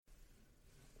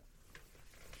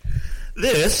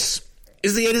This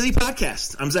is the A to Z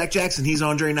podcast. I'm Zach Jackson. He's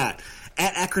Andre Knott.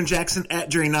 At Akron Jackson, at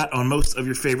Jerry Knott on most of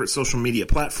your favorite social media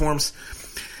platforms.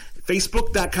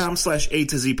 Facebook.com/A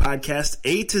to Z podcast.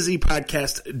 A to Z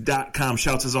podcast.com.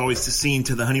 Shouts as always to Scene,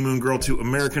 to the Honeymoon Girl, to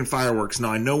American Fireworks.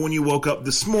 Now, I know when you woke up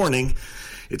this morning,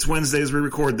 it's Wednesday as we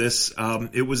record this.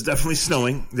 It was definitely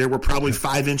snowing. There were probably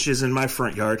 5 inches in my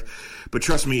front yard. But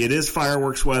trust me, it is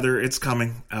fireworks weather. It's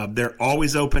coming. They're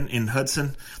always open in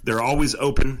Hudson. They're always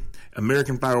open.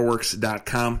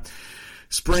 AmericanFireworks.com.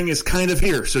 Spring is kind of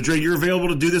here. So, Dre, you're available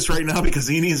to do this right now because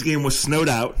the Indians game was snowed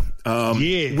out.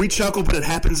 We chuckle, but it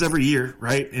happens every year,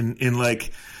 right? And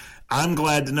like, I'm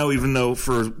glad to know, even though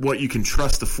for what you can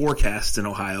trust the forecast in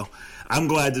Ohio, I'm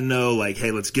glad to know, like,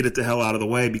 hey, let's get it the hell out of the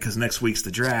way because next week's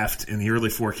the draft, and the early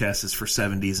forecast is for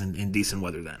 70s and decent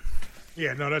weather then.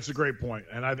 Yeah, no, that's a great point,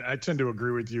 and I tend to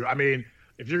agree with you. I mean,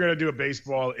 if you're going to do a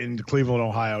baseball in Cleveland,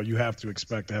 Ohio, you have to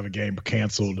expect to have a game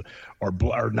canceled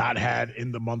or not had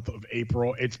in the month of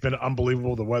April. It's been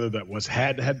unbelievable the weather that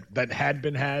had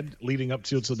been leading up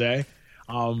to today.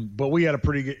 But we had a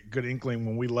pretty good inkling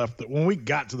when we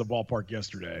got to the ballpark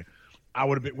yesterday.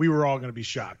 We were all going to be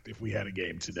shocked if we had a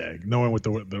game today, knowing what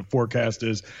the forecast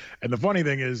is. And the funny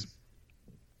thing is,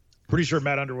 pretty sure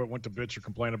Matt Underwood went to bitch or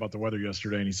complain about the weather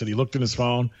yesterday, and he said he looked in his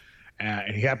phone.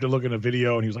 And he happened to look in a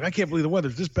video, and he was like, I can't believe the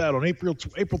weather's this bad on April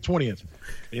 20th. And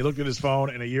he looked at his phone,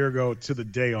 and a year ago to the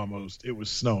day almost, it was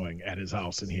snowing at his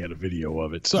house, and he had a video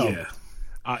of it. So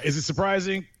is it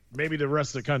surprising? Maybe the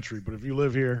rest of the country, but if you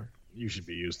live here, you should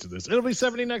be used to this. It'll be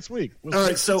 70 next week. All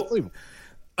right, so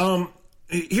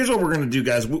here's what we're going to do,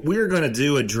 guys. We're going to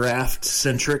do a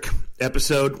draft-centric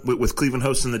episode with Cleveland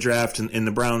hosting the draft and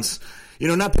the Browns,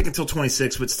 not picking until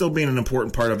 26, but still being an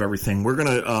important part of everything. We're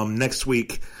going to, next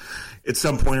week, at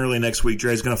some point early next week,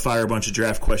 Dre's going to fire a bunch of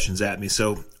draft questions at me.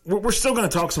 So we're still going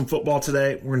to talk some football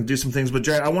today. We're going to do some things. But,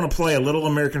 Dre, I want to play a little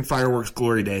American Fireworks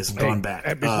Glory Days and gone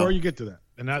back. Before you get to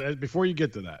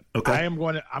that, okay. I'm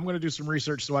going to do some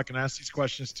research so I can ask these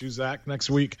questions to Zach next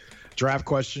week, draft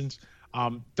questions.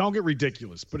 Don't get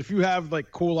ridiculous. But if you have, like,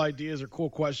 cool ideas or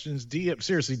cool questions,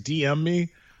 DM me.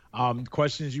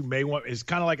 Questions you may want. It's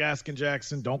kind of like Asking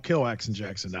Jackson. Don't kill Asking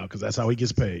Jackson now because that's how he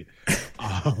gets paid.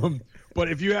 But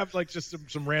if you have like just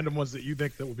some random ones that you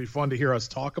think that would be fun to hear us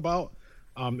talk about,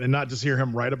 and not just hear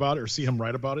him write about it or see him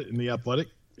write about it in The Athletic,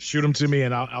 shoot them to me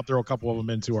and I'll throw a couple of them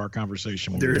into our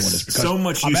convetion. There's so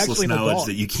much useless knowledge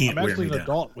that you can't wear me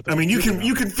down. I mean, you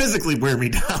can physically wear me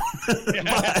down,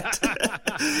 but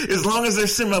as long as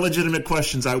there's semi-legitimate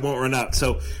questions, I won't run out.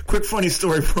 So, quick funny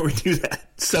story before we do that.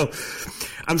 So,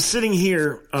 I'm sitting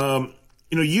here.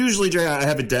 Usually, Jay, I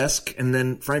have a desk and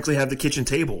then, frankly, have the kitchen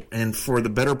table. And for the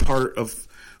better part of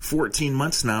 14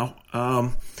 months now,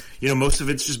 most of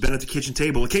it's just been at the kitchen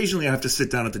table. Occasionally, I have to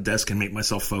sit down at the desk and make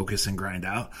myself focus and grind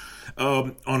out.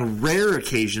 On rare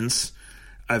occasions,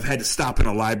 I've had to stop in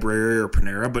a library or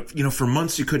Panera. But, for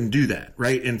months, you couldn't do that,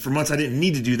 right? And for months, I didn't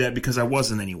need to do that because I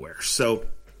wasn't anywhere. So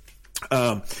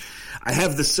I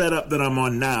have the setup that I'm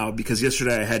on now because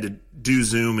yesterday I had to do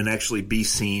Zoom and actually be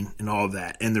seen and all of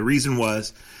that. And the reason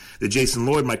was that Jason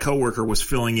Lloyd, my coworker, was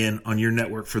filling in on your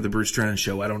network for the Bruce Drennan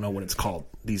Show. I don't know what it's called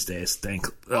these days.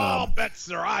 All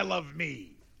bets are I love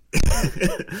me.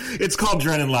 It's called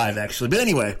Drennan Live, actually. But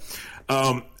anyway,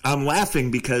 I'm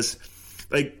laughing because,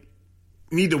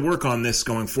 need to work on this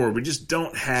going forward. We just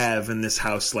don't have in this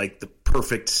house, the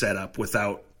perfect setup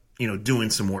without doing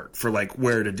some work for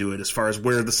where to do it as far as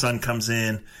where the sun comes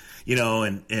in,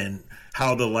 and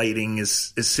how the lighting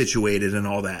is situated and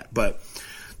all that. But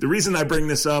the reason I bring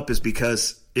this up is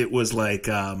because it was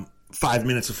 5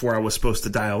 minutes before I was supposed to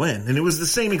dial in. And it was the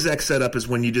same exact setup as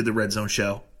when you did the Red Zone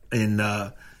show in,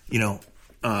 back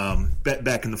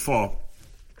in the fall.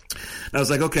 And I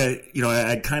was like, okay,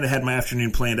 I kind of had my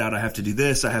afternoon planned out. I have to do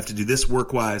this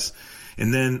work-wise.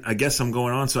 And then I guess I'm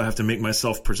going on, so I have to make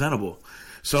myself presentable.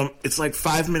 So it's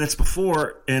 5 minutes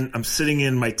before, and I'm sitting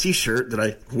in my T-shirt that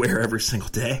I wear every single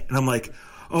day, and I'm like,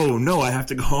 oh, no, I have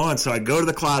to go on. So I go to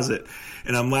the closet,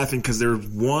 and I'm laughing because there's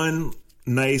one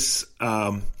nice,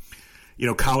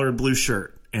 collared blue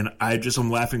shirt, and I'm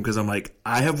laughing because I'm like,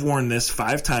 I have worn this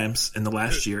 5 times in the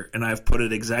last year, and I've put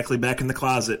it exactly back in the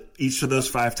closet each of those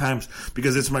 5 times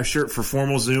because it's my shirt for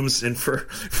formal Zooms and for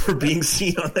being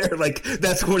seen on there.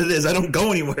 That's what it is. I don't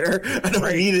go anywhere. I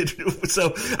don't need it.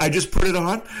 So I just put it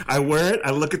on. I wear it.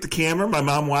 I look at the camera. My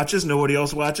mom watches. Nobody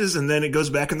else watches. And then it goes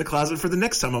back in the closet for the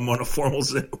next time I'm on a formal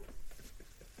Zoom.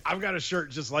 I've got a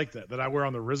shirt just like that I wear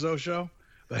on the Rizzo show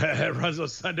that runs on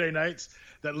Sunday nights.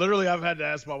 That literally I've had to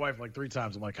ask my wife 3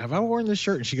 times. I'm like, have I worn this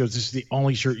shirt? And she goes, this is the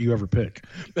only shirt you ever pick.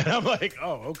 And I'm like,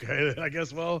 oh, okay. I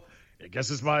guess, I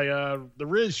guess it's my the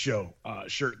Riz Show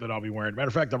shirt that I'll be wearing. Matter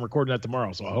of fact, I'm recording that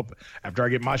tomorrow, so I hope after I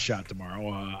get my shot tomorrow,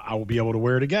 I will be able to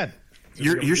wear it again.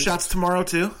 Your shot's tomorrow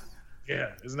too?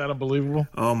 Yeah, isn't that unbelievable?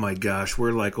 Oh my gosh,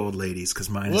 we're like old ladies because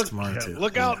mine is tomorrow too.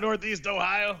 Look out, Northeast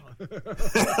Ohio!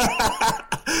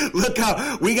 Look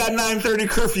out, we got 9:30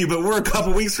 curfew, but we're a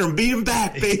couple weeks from being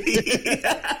back, baby.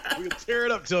 We'll tear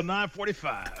it up till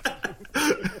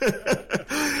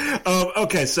 9:45.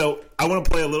 Okay, so I want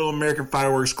to play a little American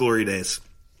Fireworks Glory Days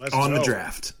on the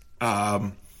draft.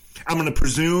 I'm going to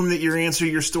presume that your answer,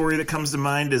 your story that comes to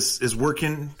mind is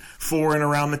working for and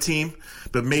around the team,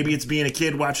 but maybe it's being a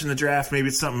kid watching the draft. Maybe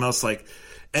it's something else like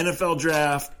NFL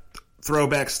draft,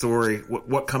 throwback story.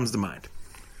 What comes to mind?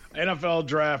 NFL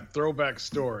draft, throwback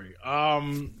story.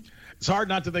 It's hard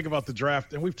not to think about the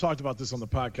draft, and we've talked about this on the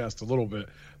podcast a little bit.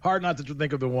 Hard not to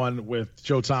think of the one with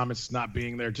Joe Thomas not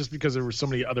being there, just because there were so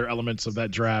many other elements of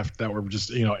that draft that were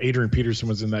just, Adrian Peterson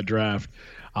was in that draft.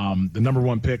 The number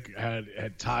one pick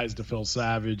had ties to Phil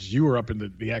Savage. You were up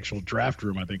in the actual draft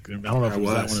room, I think. I don't know if it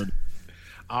was that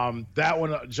one. That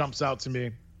one jumps out to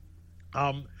me.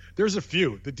 There's a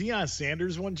few. The Deion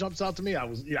Sanders one jumps out to me. I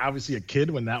was obviously a kid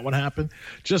when that one happened,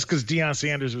 just because Deion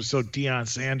Sanders was so Deion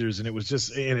Sanders, and it was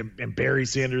just and Barry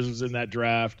Sanders was in that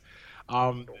draft.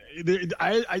 These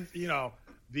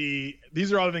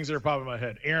are all the things that are popping in my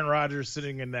head. Aaron Rodgers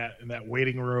sitting in that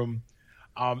waiting room,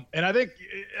 and I think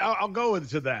I'll go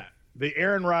into that. The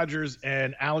Aaron Rodgers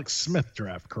and Alex Smith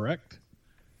draft, correct?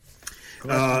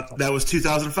 That was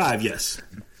 2005. Yes.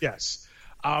 Yes.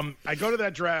 I go to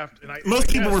that draft, and most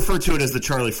people refer to it as the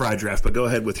Charlie Fry draft, but go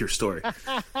ahead with your story.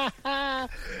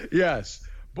 Yes,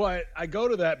 but I go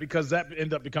to that because that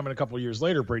ended up becoming a couple of years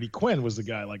later. Brady Quinn was the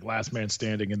guy, like last man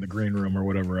standing in the green room or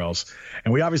whatever else,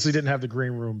 and we obviously didn't have the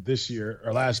green room this year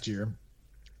or last year.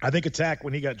 I think Attack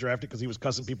when he got drafted because he was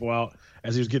cussing people out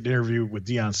as he was getting interviewed with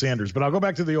Deion Sanders. But I'll go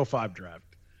back to the 2005 draft.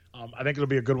 I think it'll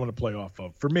be a good one to play off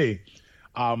of for me.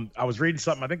 I was reading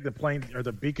something, I think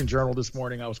the Beacon Journal this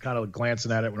morning. I was kind of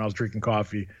glancing at it when I was drinking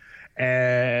coffee,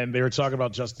 and they were talking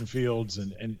about Justin Fields,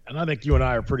 and I think you and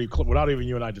I are pretty close, without even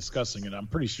you and I discussing it. I'm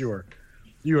pretty sure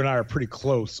you and I are pretty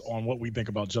close on what we think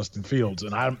about Justin Fields,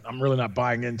 and I'm really not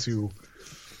buying into.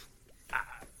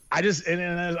 I don't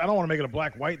want to make it a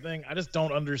black-white thing. I just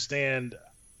don't understand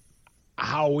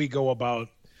how we go about.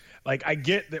 Like, I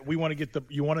get that you want to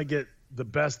get the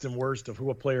best and worst of who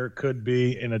a player could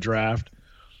be in a draft.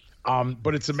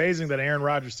 But it's amazing that Aaron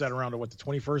Rodgers sat around to the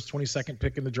 21st, 22nd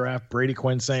pick in the draft. Brady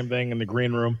Quinn, same thing in the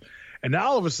green room. And now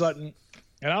all of a sudden,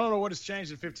 and I don't know what has changed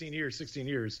in 15 years, 16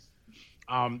 years,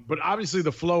 but obviously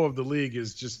the flow of the league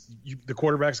is just the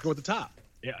quarterbacks go at the top.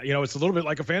 Yeah, it's a little bit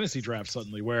like a fantasy draft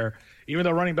suddenly, where even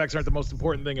though running backs aren't the most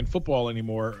important thing in football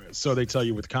anymore, so they tell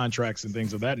you with contracts and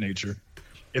things of that nature,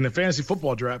 in the fantasy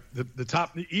football draft, the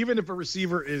top, even if a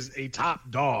receiver is a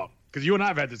top dog, because you and I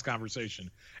have had this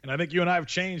conversation, and I think you and I have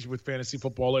changed with fantasy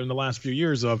football in the last few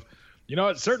years of,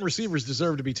 certain receivers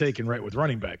deserve to be taken right with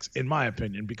running backs, in my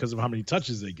opinion, because of how many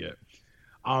touches they get.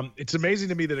 It's amazing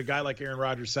to me that a guy like Aaron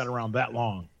Rodgers sat around that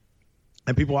long,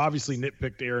 and people obviously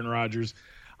nitpicked Aaron Rodgers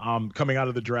coming out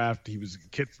of the draft. He was a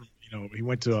kid from, he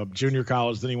went to a junior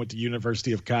college, then he went to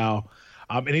University of Cal,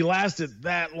 and he lasted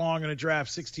that long in a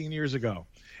draft 16 years ago.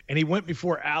 And he went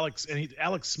before Alex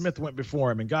Smith went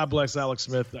before him. And God bless Alex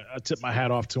Smith. I tip my hat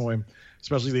off to him,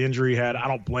 especially the injury he had. I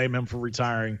don't blame him for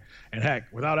retiring. And heck,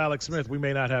 without Alex Smith, we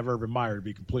may not have Urban Meyer to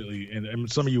be completely.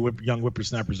 And some of you young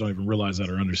whippersnappers don't even realize that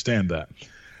or understand that.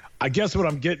 I guess what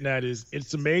I'm getting at is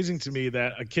it's amazing to me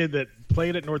that a kid that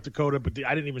played at North Dakota, but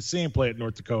I didn't even see him play at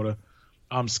North Dakota,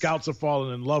 scouts have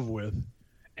fallen in love with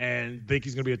and think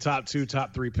he's going to be a top 2,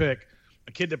 top 3 pick.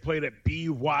 A kid that played at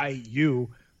BYU,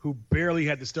 who barely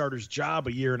had the starter's job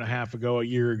a year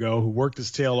ago, who worked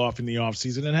his tail off in the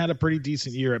offseason and had a pretty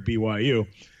decent year at BYU,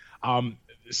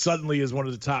 suddenly is one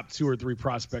of the top 2 or 3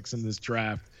 prospects in this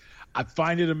draft. I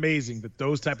find it amazing that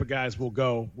those type of guys will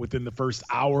go within the first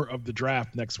hour of the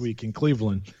draft next week in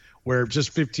Cleveland, where just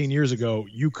 15 years ago,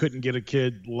 you couldn't get a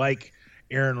kid like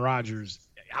Aaron Rodgers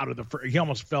he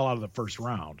almost fell out of the first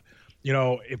round.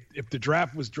 If the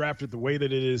draft was drafted the way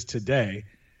that it is today,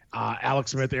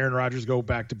 Alex Smith, Aaron Rodgers go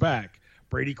back-to-back.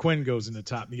 Brady Quinn goes in the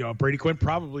top. Brady Quinn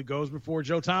probably goes before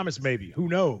Joe Thomas maybe. Who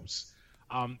knows?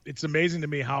 It's amazing to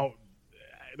me how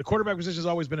the quarterback position has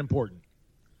always been important.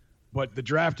 But the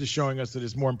draft is showing us that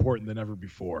it's more important than ever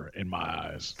before in my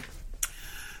eyes.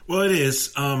 Well, it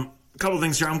is. A couple of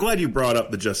things here. I'm glad you brought up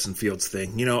the Justin Fields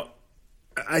thing.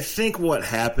 I think what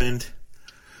happened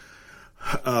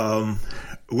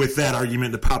with that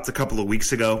argument that popped a couple of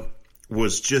weeks ago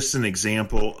was just an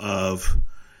example of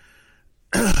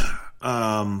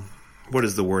what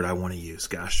is the word I want to use?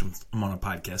 Gosh, I'm on a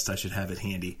podcast. I should have it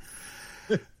handy.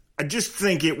 I just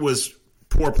think it was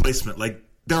poor placement. Like,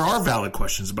 there are valid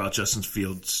questions about Justin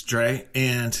Fields, Dre,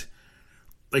 and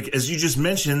like as you just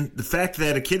mentioned, the fact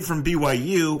that a kid from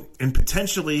BYU and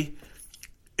potentially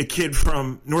a kid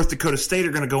from North Dakota State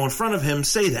are going to go in front of him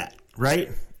say that, right?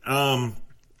 I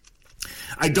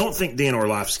don't think Dan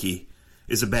Orlovsky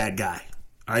is a bad guy.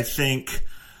 I think,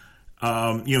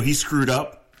 he screwed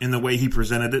up in the way he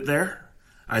presented it there.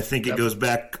 I think it goes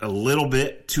back a little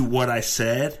bit to what I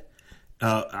said.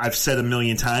 I've said a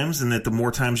million times, and that the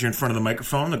more times you're in front of the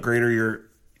microphone, the greater your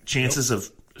chances of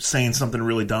saying something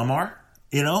really dumb are.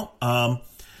 And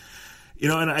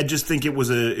I just think it was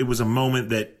a moment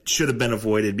that should have been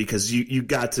avoided because you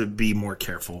got to be more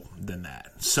careful than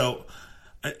that. So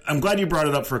I'm glad you brought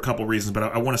it up for a couple reasons, but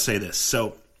I want to say this.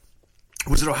 So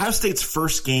was it Ohio State's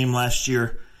first game last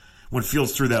year when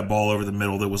Fields threw that ball over the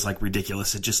middle that was like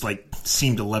ridiculous? It just like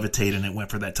seemed to levitate and it went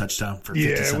for that touchdown for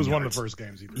 57 it was yards. One of the first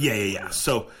games he did. Yeah.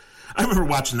 So I remember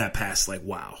watching that pass like,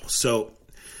 wow. So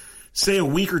say a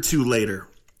week or two later,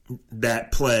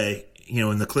 that play,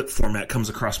 in the clip format comes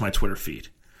across my Twitter feed,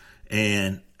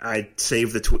 and I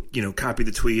save the copy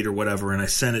the tweet or whatever, and I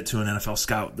send it to an NFL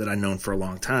scout that I've known for a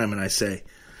long time, and I say,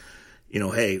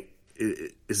 hey,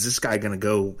 is this guy going to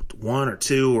go 1 or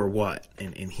 2 or what?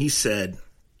 And he said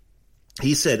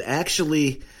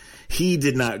actually he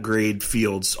did not grade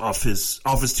Fields off his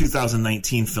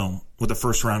 2019 film with a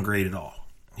first round grade at all.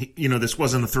 This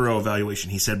wasn't a thorough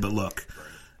evaluation. He said, but look,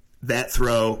 that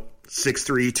throw,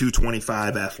 6'3",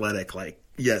 225, athletic, like,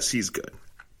 yes, he's good.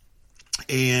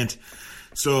 And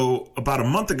so about a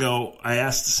month ago, I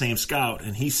asked the same scout,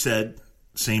 and he said,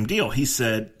 same deal. He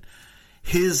said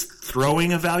his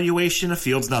throwing evaluation of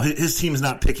Fields, now his team's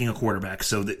not picking a quarterback,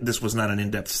 so this was not an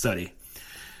in-depth study,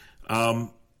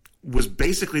 was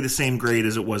basically the same grade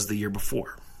as it was the year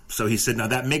before. So he said, now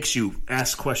that makes you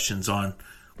ask questions on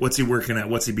what's he working at,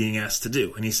 what's he being asked to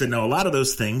do. And he said, no, a lot of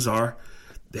those things are,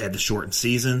 they had the shortened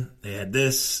season, they had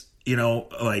this, it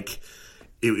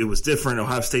was different.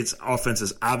 Ohio State's offense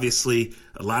is obviously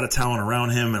a lot of talent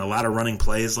around him and a lot of running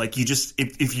plays. Like, you just,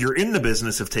 if you're in the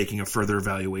business of taking a further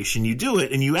evaluation, you do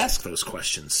it and you ask those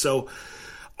questions. So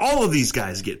all of these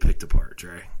guys get picked apart,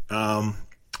 Dre.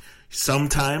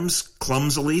 Sometimes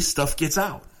clumsily stuff gets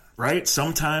out, right?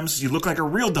 Sometimes you look like a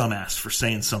real dumbass for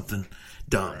saying something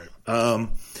dumb. Right.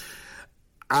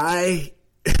 I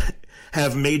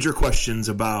have major questions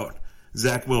about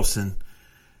Zach Wilson.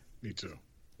 Me too.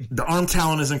 The arm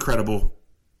talent is incredible.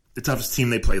 The toughest team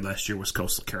they played last year was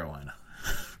Coastal Carolina,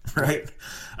 right?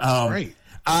 Right.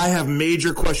 I have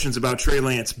major questions about Trey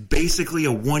Lance, basically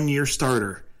a one-year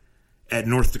starter at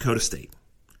North Dakota State.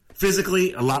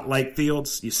 Physically, a lot like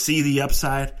Fields. You see the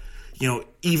upside.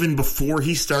 Even before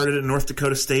he started at North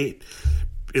Dakota State,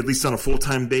 at least on a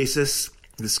full-time basis,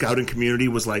 the scouting community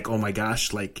was like, oh my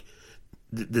gosh, like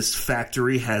this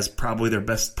factory has probably their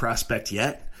best prospect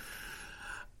yet.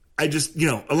 I just,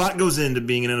 a lot goes into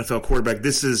being an NFL quarterback.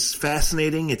 This is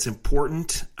fascinating. It's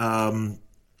important. I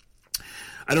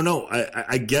don't know.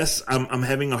 I guess I'm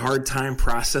having a hard time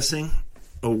processing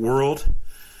a world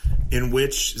in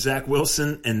which Zach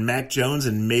Wilson and Mac Jones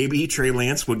and maybe Trey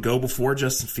Lance would go before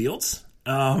Justin Fields.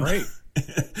 Right.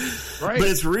 But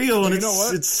it's real, and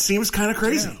it seems kind of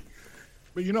crazy. Yeah.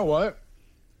 But you know what?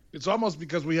 It's almost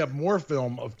because we have more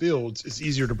film of Fields, it's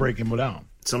easier to break him down.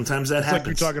 Sometimes that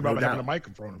happens. It's like you're talking about having a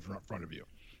microphone in front of you.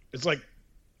 It's like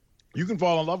you can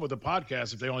fall in love with a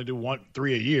podcast if they only do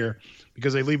 3 a year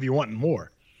because they leave you wanting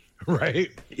more, right?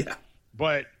 Yeah.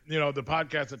 But, the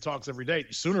podcast that talks every day,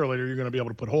 sooner or later you're going to be able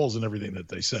to put holes in everything that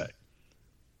they say,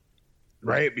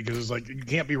 right? Because it's like you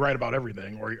can't be right about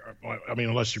everything,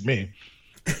 unless you're me.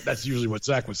 That's usually what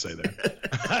Zach would say there.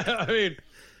 I mean,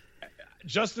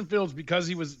 Justin Fields, because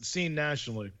he was seen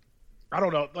nationally, I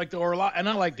don't know, and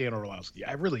I like Dan Orlovsky.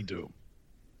 I really do.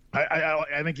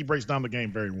 I think he breaks down the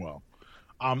game very well.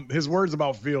 His words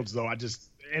about Fields, though,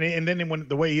 and then when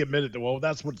the way he admitted that, well,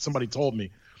 that's what somebody told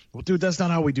me. Well, dude, that's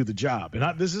not how we do the job.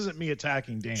 And this isn't me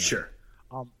attacking Dan. Sure.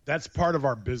 That's part of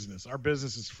our business. Our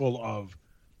business is full of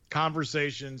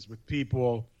conversations with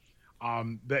people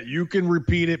that you can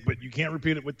repeat it, but you can't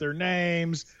repeat it with their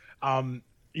names.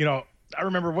 I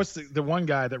remember what's the one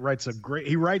guy that writes a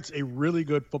really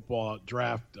good football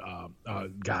draft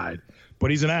guide,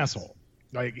 but he's an asshole.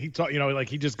 Like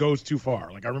he just goes too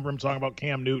far. Like I remember him talking about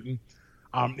Cam Newton.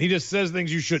 He just says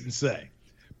things you shouldn't say.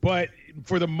 But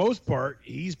for the most part,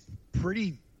 he's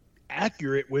pretty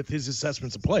accurate with his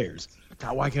assessments of players.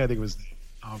 God, why can't I think it was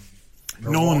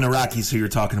Nolan Naraki's who you're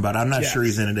talking about? I'm not sure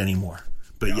he's in it anymore.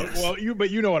 But yes. Well,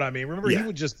 you know what I mean. Remember, he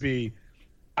would just be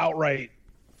outright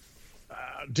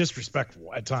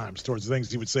disrespectful at times towards the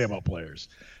things he would say about players.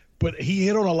 But he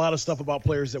hit on a lot of stuff about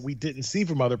players that we didn't see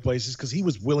from other places because he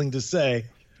was willing to say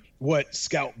what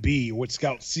Scout B, what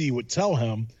Scout C would tell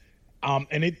him.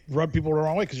 And it rubbed people the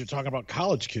wrong way because you're talking about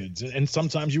college kids. And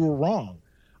sometimes you were wrong.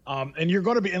 And you're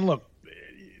going to be – and look,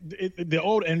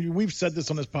 and we've said this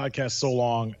on this podcast so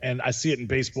long, and I see it in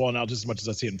baseball now just as much as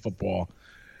I see it in football.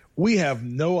 We have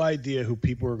no idea who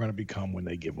people are going to become when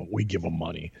we give them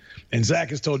money. And Zach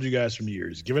has told you guys from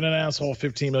years, giving an asshole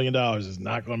 $15 million is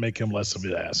not going to make him less of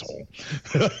an asshole.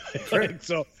 Right?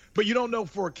 So, but you don't know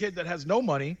for a kid that has no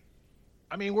money.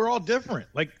 I mean, we're all different.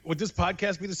 Like, would this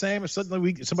podcast be the same if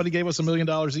suddenly somebody gave us $1 million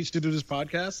each to do this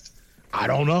podcast? I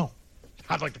don't know.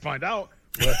 I'd like to find out.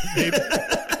 But maybe.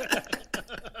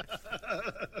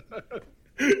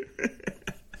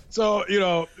 So,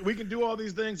 we can do all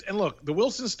these things. And look, the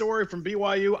Wilson story from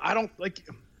BYU, I don't want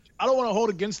to hold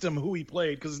against him who he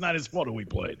played because it's not his fault who he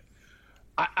played.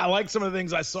 I like some of the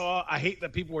things I saw. I hate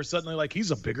that people were suddenly like,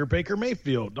 he's a bigger Baker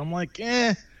Mayfield. And I'm like,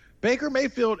 Baker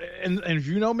Mayfield, and if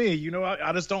you know me,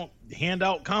 I just don't hand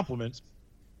out compliments.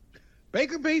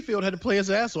 Baker Mayfield had to play his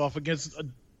ass off against a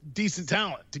decent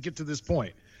talent to get to this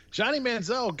point. Johnny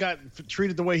Manziel got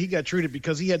treated the way he got treated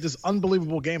because he had this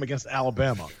unbelievable game against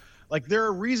Alabama. Like, there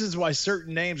are reasons why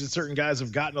certain names and certain guys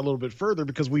have gotten a little bit further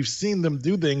because we've seen them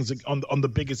do things on the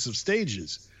biggest of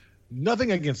stages.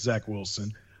 Nothing against Zach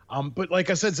Wilson. But like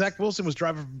I said, Zach Wilson was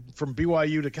driving from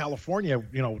BYU to California,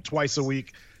 twice a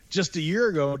week just a year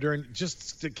ago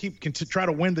to try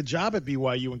to win the job at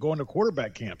BYU and go into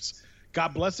quarterback camps.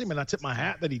 God bless him, and I tip my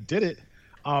hat that he did it.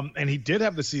 And he did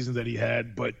have the season that he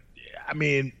had. But, I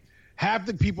mean, half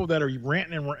the people that are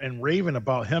ranting and raving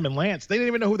about him and Lance, they didn't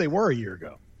even know who they were a year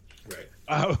ago.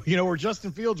 Right. Where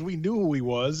Justin Fields, we knew who he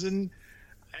was. And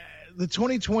the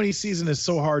 2020 season is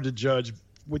so hard to judge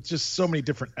with just so many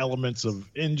different elements of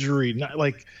injury.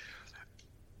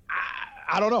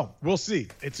 I don't know. We'll see.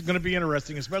 It's going to be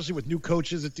interesting, especially with new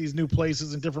coaches at these new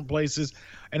places and different places.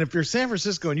 And if you're San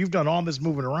Francisco and you've done all this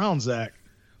moving around, Zach,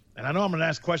 and I know I'm going to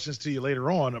ask questions to you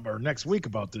later on or next week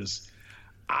about this,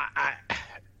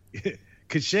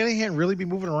 could Shanahan really be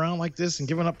moving around like this and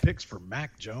giving up picks for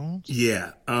Mac Jones?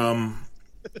 Yeah.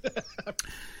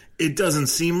 It doesn't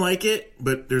seem like it,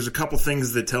 but there's a couple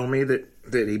things that tell me that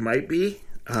he might be.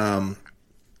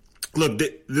 Look,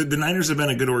 the Niners have been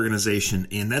a good organization,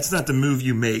 and that's not the move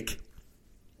you make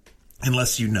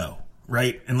unless you know,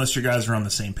 right? Unless your guys are on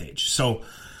the same page. So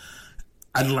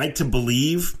I'd like to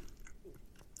believe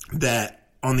that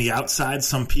on the outside,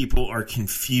 some people are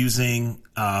confusing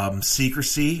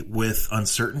secrecy with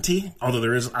uncertainty, although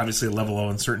there is obviously a level of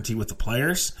uncertainty with the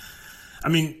players. I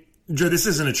mean, Joe, this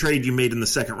isn't a trade you made in the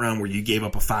second round where you gave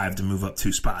up a 5 to move up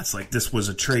 2 spots. Like, this was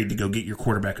a trade to go get your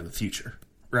quarterback of the future,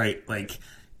 right? Like,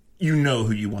 you know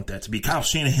who you want that to be. Kyle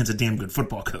Shanahan's a damn good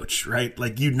football coach, right?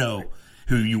 Like, you know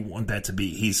who you want that to be.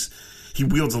 He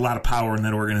wields a lot of power in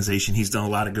that organization. He's done a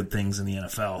lot of good things in the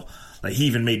NFL. Like, he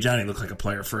even made Johnny look like a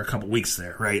player for a couple weeks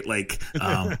there, right? Like,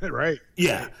 right.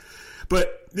 Yeah.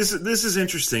 But this is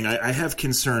interesting. I have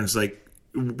concerns, like,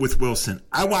 with Wilson.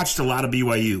 I watched a lot of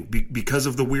BYU because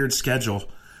of the weird schedule.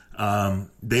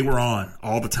 They were on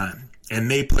all the time. And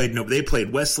they played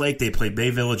Westlake, they played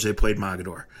Bay Village, they played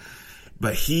Mogador.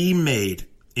 But he made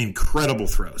incredible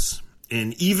throws.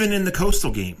 And even in the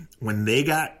Coastal game, when they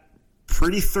got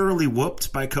pretty thoroughly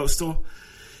whooped by Coastal,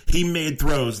 he made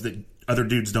throws that other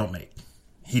dudes don't make.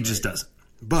 He just doesn't.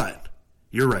 But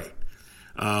you're right.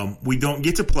 We don't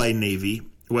get to play Navy,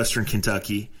 Western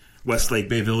Kentucky, Westlake,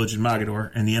 Bay Village, and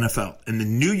Mogador in the NFL. And the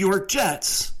New York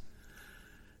Jets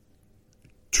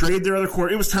trade their other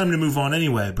quarterback. It was time to move on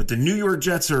anyway, but the New York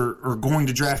Jets are going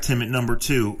to draft him at number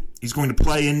 2. He's going to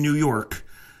play in New York.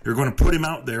 They're going to put him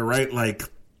out there, right? Like,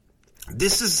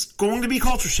 this is going to be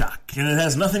culture shock, and it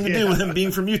has nothing to do with him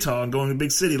being from Utah and going to a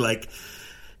big city. Like,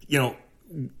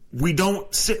 we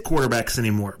don't sit quarterbacks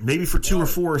anymore, maybe for 2 or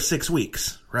 4 or 6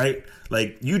 weeks, right?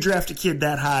 Like, you draft a kid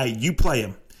that high, you play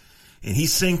him, and he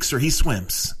sinks or he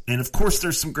swims. And, of course,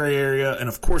 there's some gray area, and,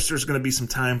 of course, there's going to be some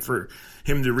time for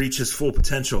him to reach his full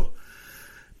potential.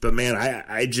 But, man,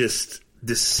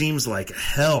 this seems like a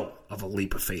hell of a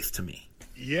leap of faith to me.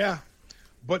 Yeah,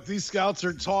 but these scouts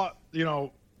are taught,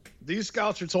 these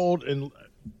scouts are told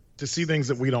to see things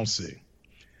that we don't see.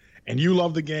 And you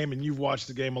love the game, and you've watched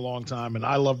the game a long time, and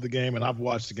I love the game, and I've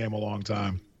watched the game a long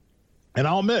time. And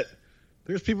I'll admit,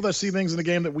 there's people that see things in the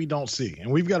game that we don't see,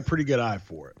 and we've got a pretty good eye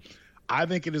for it. I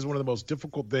think it is one of the most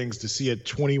difficult things to see a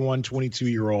 21,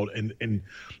 22-year-old and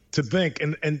to think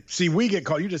and see, we get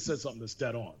caught. You just said something that's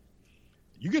dead on.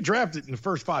 You get drafted in the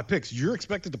first 5 picks, you're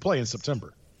expected to play in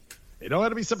September. It don't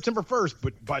have to be September 1st,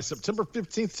 but by September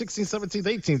 15th, 16th, 17th,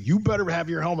 18th, you better have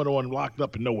your helmet on and locked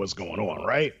up and know what's going on,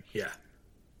 right? Yeah.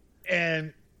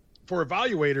 And for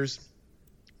evaluators,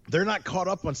 they're not caught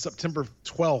up on September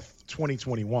 12th,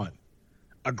 2021.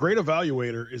 A great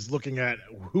evaluator is looking at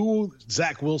who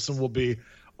Zach Wilson will be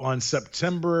on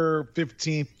September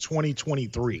 15th,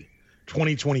 2023,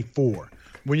 2024.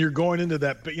 When you're going into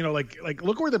that, but like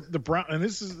look where the Browns, and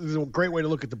this is a great way to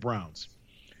look at the Browns.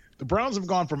 The Browns have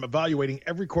gone from evaluating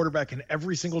every quarterback in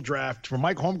every single draft, from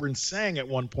Mike Holmgren saying at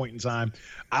one point in time,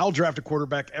 I'll draft a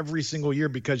quarterback every single year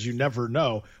because you never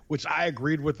know, which I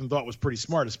agreed with and thought was pretty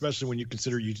smart, especially when you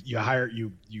consider you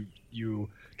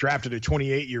drafted a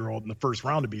 28-year-old in the first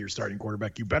round to be your starting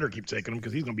quarterback. You better keep taking him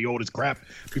because he's going to be old as crap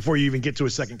before you even get to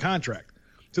his second contract.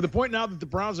 To the point now that the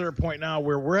Browns are at a point now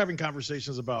where we're having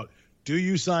conversations about, do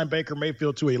you sign Baker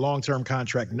Mayfield to a long-term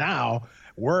contract now,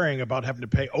 worrying about having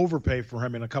to overpay for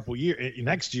him in a couple years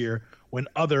next year when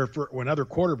other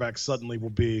quarterbacks suddenly will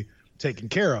be taken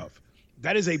care of?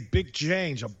 That is a big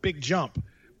change, a big jump.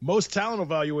 Most talent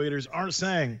evaluators aren't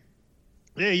saying,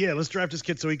 yeah, let's draft this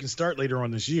kid so he can start later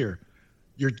on this year.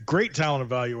 Your great talent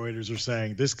evaluators are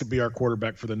saying this could be our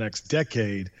quarterback for the next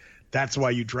decade. That's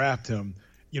why you draft him,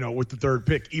 with the third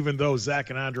pick, even though Zach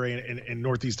and Andre in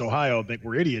Northeast Ohio think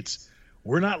we're idiots.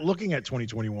 We're not looking at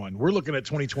 2021. We're looking at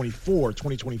 2024,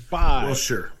 2025. Well,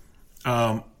 sure.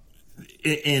 And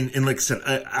like I said,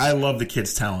 I love the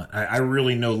kid's talent. I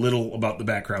really know little about the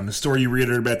background. The story you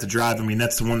reiterated about the drive,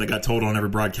 that's the one that got told on every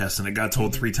broadcast, and it got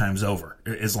told 3 times over,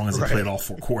 as long as they played all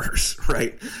 4 quarters,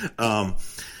 right? I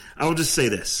will just say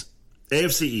this.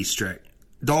 AFC East, right?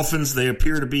 Dolphins, they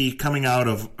appear to be coming out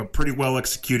of a pretty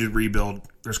well-executed rebuild.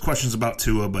 There's questions about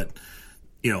Tua, but,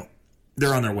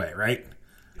 they're on their way, right?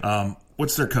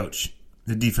 What's their coach?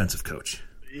 The defensive coach.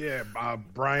 Yeah,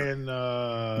 Brian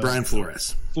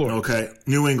Flores. Okay.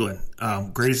 New England.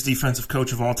 Greatest defensive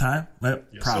coach of all time? Yes,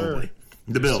 probably. Sir.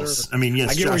 The Bills.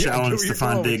 Yes. Josh Allen and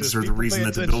Stephon Diggs are the reason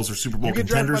that the Bills are Super Bowl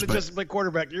contenders. But just play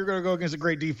quarterback, you're going to go against a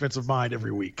great defensive mind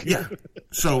every week. Yeah.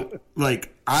 So,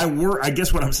 I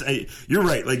guess what I'm saying, you're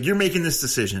right. You're making this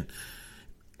decision.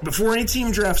 Before any team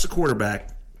drafts a quarterback,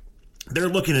 they're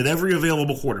looking at every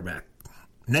available quarterback.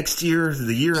 Next year,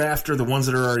 the year after, the ones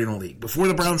that are already in the league. Before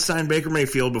the Browns signed Baker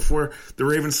Mayfield, before the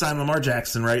Ravens signed Lamar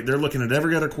Jackson, right? They're looking at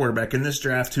every other quarterback in this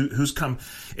draft who's come.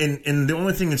 And the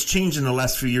only thing that's changed in the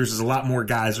last few years is a lot more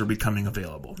guys are becoming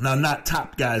available. Now, not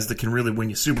top guys that can really win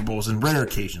you Super Bowls in rare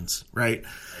occasions, right?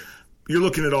 You're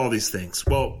looking at all these things.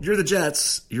 Well, you're the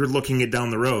Jets. You're looking at down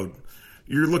the road.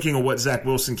 You're looking at what Zach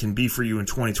Wilson can be for you in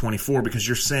 2024 because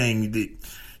you're saying that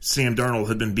Sam Darnold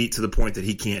had been beat to the point that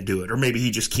he can't do it, or maybe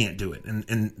he just can't do it.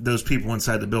 And those people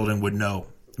inside the building would know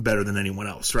better than anyone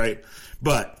else, right?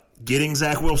 But getting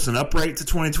Zach Wilson upright to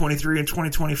 2023 and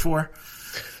 2024,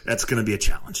 that's going to be a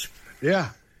challenge. Yeah.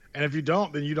 And if you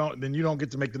don't, then you don't get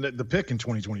to make the pick in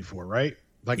 2024, right?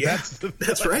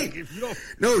 That's right.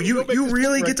 You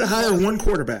really get to hire one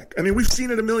quarterback. We've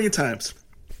seen it a million times.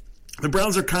 The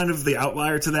Browns are kind of the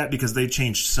outlier to that because they've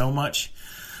changed so much.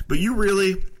 But you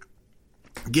really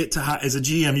get to as a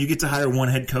GM, you get to hire one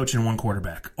head coach and one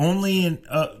quarterback. Only in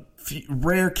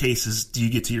rare cases do you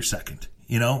get to your second.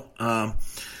 And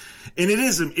it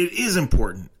is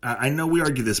important. I know we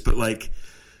argue this, but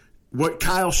what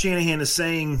Kyle Shanahan is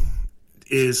saying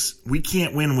is we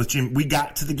can't win with Jimmy. We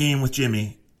got to the game with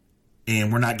Jimmy,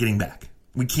 and we're not getting back.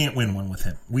 We can't win one with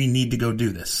him. We need to go do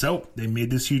this. So they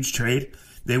made this huge trade.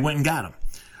 They went and got him.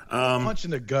 Punch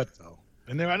in the gut, though.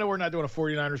 And I know we're not doing a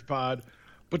 49ers pod,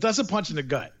 but that's a punch in the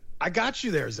gut. I got you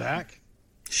there, Zach.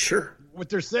 Sure. What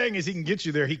they're saying is he can get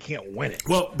you there. He can't win it.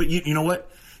 Well, but you know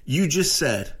what? You just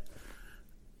said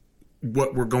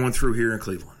what we're going through here in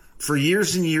Cleveland. For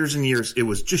years and years and years, it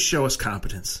was just show us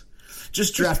competence.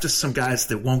 Just draft us some guys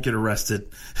that won't get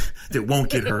arrested, that won't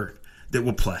get hurt, that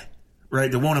will play. Right?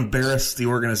 That won't embarrass the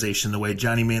organization the way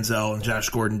Johnny Manziel and Josh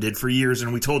Gordon did for years,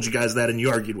 and we told you guys that and you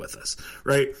argued with us.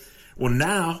 Right? Well,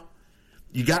 now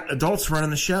you got adults running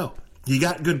the show. You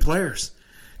got good players.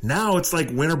 Now it's like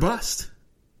win or bust.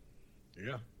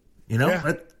 Yeah.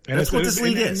 That's what this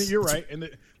league is. And you're right. And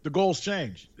the goals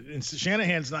change. And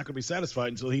Shanahan's not going to be satisfied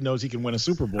until he knows he can win a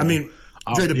Super Bowl. The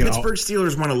Pittsburgh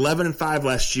Steelers won 11-5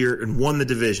 last year and won the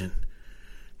division.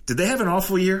 Did they have an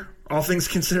awful year, all things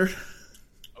considered?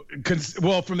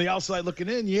 Well, from the outside looking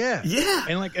in, yeah. Yeah.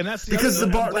 And that's because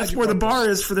that's where the bar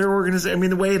is for their organization.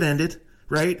 The way it ended,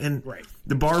 right? And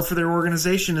the bar for their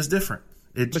organization is different.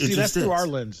 That's through our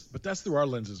lens. But that's through our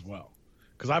lens as well.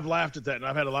 Because I've laughed at that, and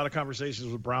I've had a lot of conversations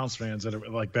with Browns fans that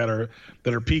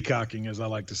are peacocking, as I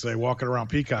like to say, walking around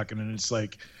peacocking, and it's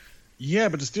like, Yeah,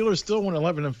 but the Steelers still went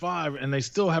 11-5, and they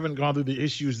still haven't gone through the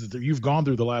issues that you've gone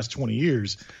through the last 20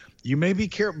 years. You may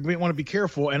want to be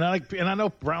careful, and I know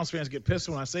Browns fans get pissed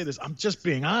when I say this. I'm just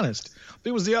being honest. If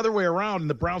it was the other way around, and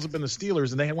the Browns have been the Steelers,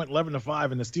 and they went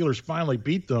 11-5, and the Steelers finally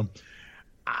beat them,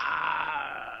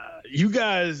 you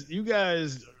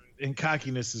guys in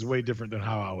cockiness is way different than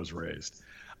how I was raised.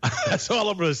 That's all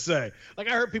I'm going to say. Like,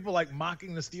 I heard people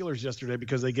mocking the Steelers yesterday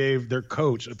because they gave their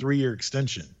coach a 3-year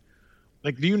extension.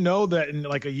 Like, do you know that in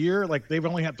a year, they've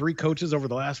only had 3 coaches over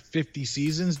the last 50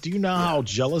 seasons? Do you know how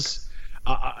jealous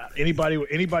anybody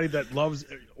that loves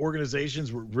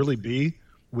organizations would really be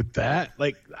with that?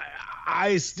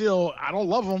 I don't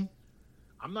love them.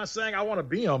 I'm not saying I want to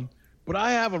be them, but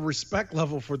I have a respect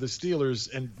level for the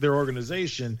Steelers and their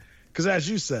organization because, as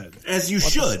you said. As you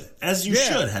should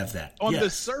have that. On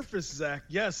the surface, Zach,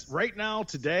 yes, right now,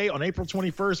 today, on April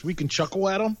 21st, we can chuckle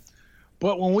at them.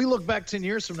 But when we look back 10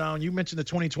 years from now, and you mentioned the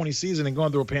 2020 season and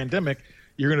going through a pandemic,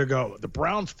 you're going to go, the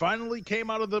Browns finally came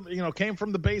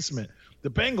from the basement. The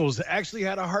Bengals actually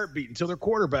had a heartbeat until their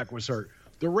quarterback was hurt.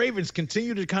 The Ravens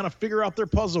continue to kind of figure out their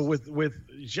puzzle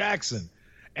with Jackson.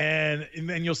 And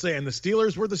then you'll say, and the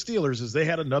Steelers were the Steelers as they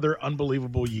had another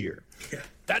unbelievable year. Yeah.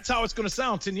 That's how it's going to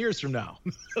sound 10 years from now.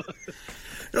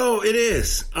 No, it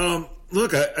is.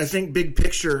 Look, I think big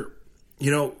picture,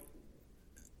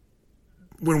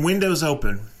 when windows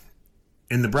open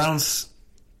and the Browns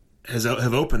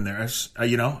have opened theirs, I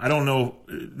don't know.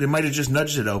 They might have just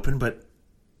nudged it open, but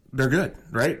they're good,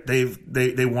 right?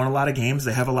 They won a lot of games.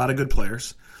 They have a lot of good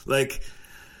players.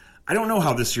 I don't know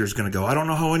how this year's going to go. I don't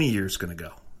know how any year's going to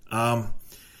go.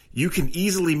 You can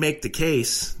easily make the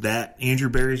case that Andrew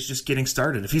Berry's just getting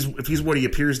started. If he's what he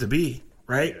appears to be,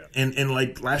 right? Yeah.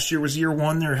 And last year was year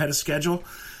 1, they're ahead of schedule.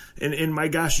 And my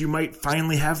gosh, you might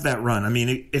finally have that run. I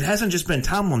mean, it hasn't just been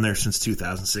Tomlin there since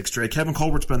 2006, Trey. Kevin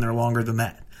Colbert's been there longer than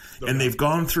that. Okay. And they've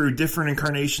gone through different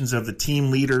incarnations of the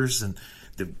team leaders and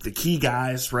the key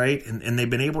guys, right? And they've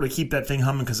been able to keep that thing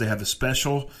humming because they have a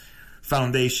special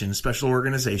foundation, special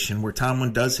organization where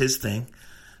Tomlin does his thing.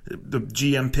 The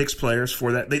GM picks players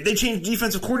for that. They change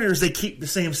defensive coordinators. They keep the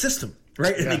same system,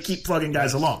 right? And they keep plugging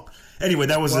guys along. Anyway,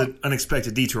 that was an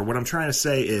unexpected detour. What I'm trying to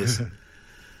say is,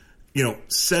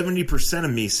 70%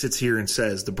 of me sits here and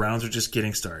says the Browns are just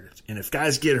getting started. And if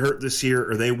guys get hurt this year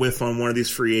or they whiff on one of these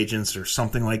free agents or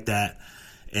something like that,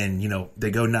 and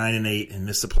they go 9-8 and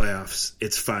miss the playoffs,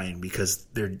 it's fine because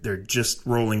they're just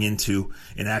rolling into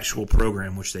an actual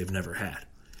program which they've never had.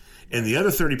 And the other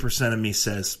 30% of me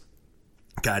says,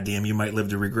 God damn, you might live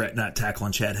to regret not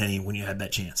tackling Chad Henne when you had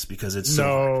that chance because it's so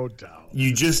hard. Doubt.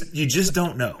 You just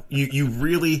don't know. You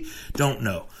really don't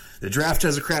know. The draft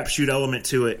has a crapshoot element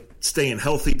to it. Staying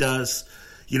healthy does.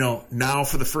 Now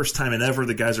for the first time in ever,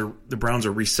 the Browns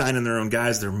are re-signing their own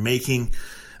guys. They're making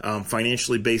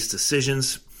financially based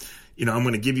decisions. I'm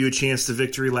going to give you a chance to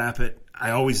victory lap it.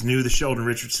 I always knew the Sheldon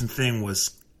Richardson thing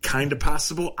was kind of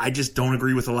possible. I just don't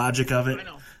agree with the logic of it. I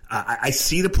know. I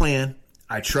see the plan.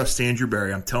 I trust Andrew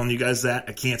Berry. I'm telling you guys that.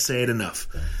 I can't say it enough.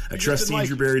 I trust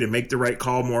Andrew Berry to make the right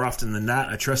call more often than not.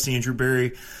 I trust Andrew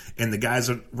Berry and the guys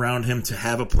around him to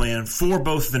have a plan for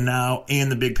both the now and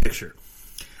the big picture.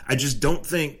 I just don't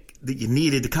think that you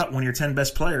needed to cut one of your 10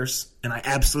 best players, and I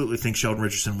absolutely think Sheldon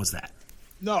Richardson was that.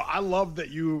 No, I love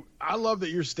that you're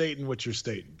stating what you're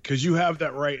stating because you have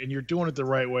that right and you're doing it the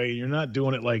right way. You're not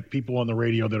doing it like people on the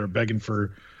radio that are begging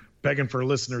for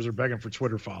listeners or begging for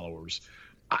Twitter followers.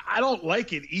 I don't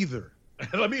like it either.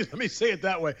 let me say it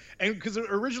that way. And because it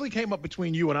originally came up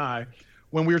between you and I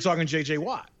when we were talking J.J.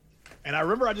 Watt. And I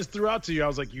remember I just threw out to you, I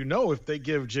was like, if they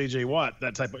give J.J. Watt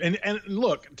that type of – and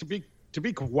look, to be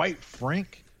quite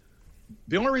frank,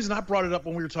 the only reason I brought it up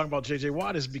when we were talking about J.J.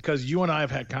 Watt is because you and I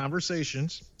have had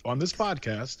conversations on this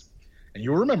podcast, and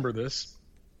you'll remember this.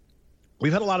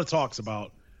 We've had a lot of talks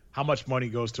about how much money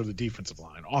goes to the defensive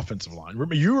line, offensive line.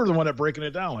 Remember, you were the one that breaking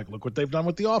it down. Look what they've done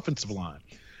with the offensive line.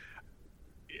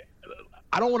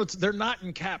 They're not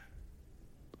in cap.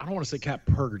 I don't want to say cap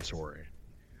purgatory,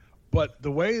 but the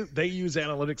way they use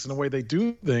analytics and the way they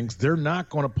do things, they're not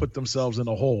going to put themselves in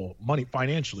a hole money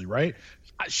financially, right?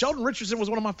 Sheldon Richardson was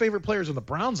one of my favorite players in the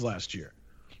Browns last year.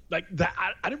 Like that,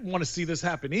 I didn't want to see this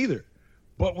happen either.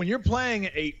 But when you're playing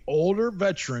a older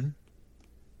veteran,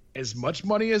 as much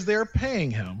money as they're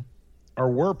paying him or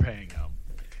were paying him,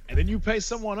 and then you pay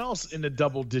someone else in the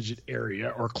double-digit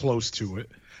area or close to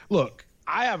it. Look,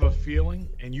 I have a feeling,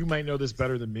 and you might know this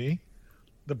better than me,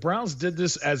 the Browns did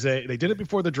this they did it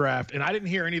before the draft, and I didn't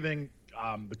hear anything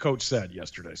the coach said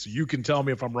yesterday. So you can tell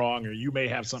me if I'm wrong or you may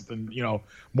have something,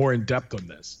 more in depth on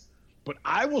this. But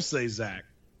I will say, Zach,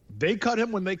 they cut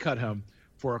him when they cut him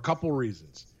for a couple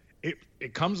reasons.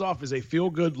 it comes off as a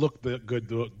feel-good,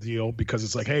 look-good deal because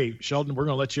it's like, hey, Sheldon, we're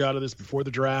going to let you out of this before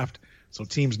the draft so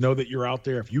teams know that you're out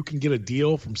there. If you can get a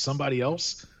deal from somebody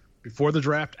else before the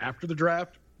draft, after the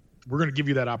draft, we're going to give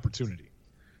you that opportunity.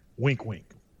 Wink,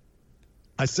 wink.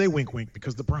 I say wink, wink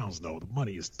because the Browns know the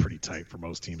money is pretty tight for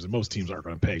most teams, and most teams aren't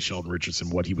going to pay Sheldon Richardson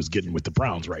what he was getting with the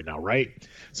Browns right now, right?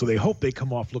 So they hope they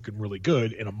come off looking really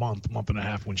good in a month and a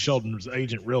half when Sheldon's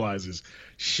agent realizes,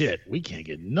 shit, we can't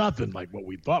get nothing like what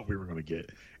we thought we were going to get.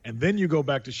 And then you go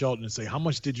back to Sheldon and say, how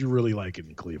much did you really like it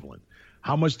in Cleveland?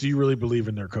 How much do you really believe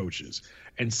in their coaches?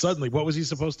 And suddenly, what was he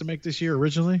supposed to make this year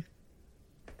originally?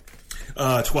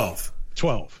 12.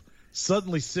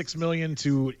 Suddenly $6 million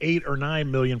to $8 or $9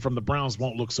 million from the Browns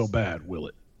won't look so bad, will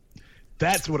it?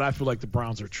 That's what I feel like the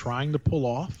Browns are trying to pull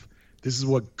off. This is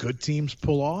what good teams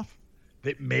pull off.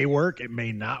 It may work, it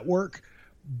may not work,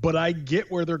 but I get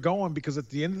where they're going because at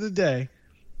the end of the day,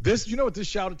 this, you know what this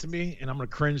shouted to me, and I'm going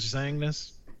to cringe saying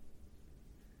this?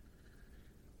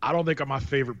 I don't think my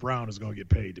favorite Brown is going to get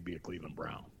paid to be a Cleveland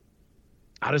Brown.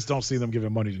 I just don't see them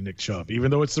giving money to Nick Chubb,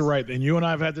 even though it's the right. And you and I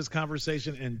have had this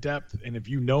conversation in depth. And if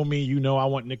you know me, you know I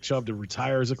want Nick Chubb to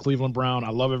retire as a Cleveland Brown.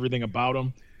 I love everything about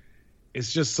him.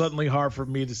 It's just suddenly hard for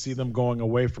me to see them going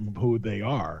away from who they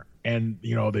are. And,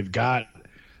 you know, they've got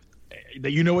 –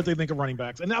 you know what they think of running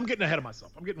backs. And I'm getting ahead of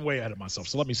myself. I'm getting way ahead of myself.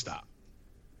 So let me stop.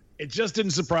 It just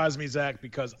didn't surprise me, Zach,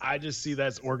 because I just see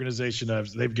that organization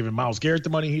of they've given Myles Garrett the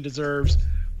money he deserves.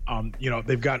 You know,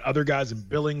 they've got other guys in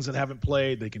Billings that haven't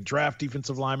played. They can draft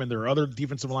defensive linemen. There are other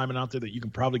defensive linemen out there that you can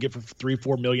probably get for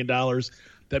 $3-4 million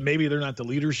that maybe they're not the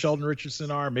leaders Sheldon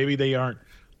Richardson are. Maybe they aren't,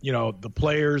 you know, the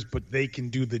players, but they can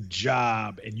do the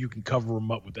job and you can cover them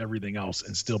up with everything else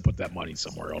and still put that money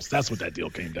somewhere else. That's what that deal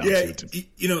came down to.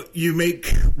 You know, you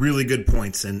make really good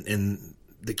points, and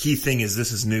the key thing is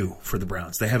this is new for the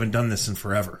Browns. They haven't done this in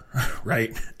forever,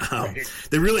 right?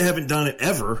 They really haven't done it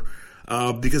ever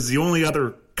because the only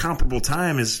other comparable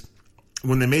time is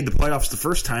when they made the playoffs the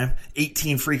first time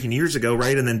 18 freaking years ago,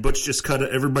 right? And then Butch just cut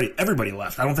everybody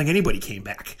left. I don't think anybody came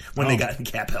back when they got in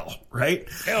cap hell, right?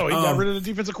 Hell, he got rid of the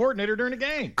defensive coordinator during the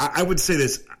game. I would say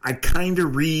this. I kind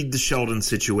of read the Sheldon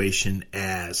situation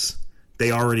as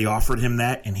they already offered him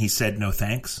that and he said no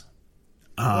thanks.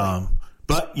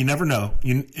 But you never know.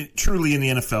 Truly in the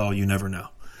NFL, you never know.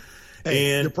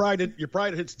 Hey, and your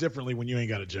pride hits differently when you ain't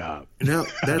got a job. No,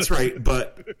 that's right.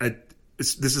 But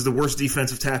this is the worst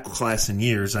defensive tackle class in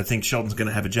years. I think Sheldon's going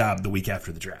to have a job the week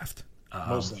after the draft.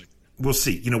 Most likely. We'll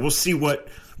see. You know, we'll see what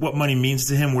money means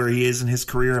to him, where he is in his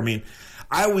career. I mean,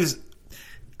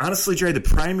 honestly, Jerry, the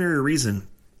primary reason,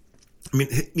 I mean,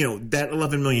 you know, that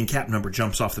 11 million cap number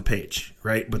jumps off the page,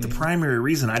 right? But the primary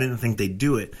reason I didn't think they'd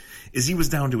do it is he was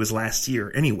down to his last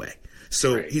year anyway.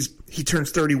 So he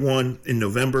turns 31 in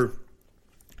November.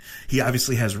 He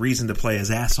obviously has reason to play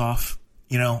his ass off,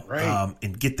 you know,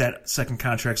 and get that second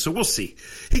contract. So we'll see.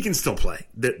 He can still play.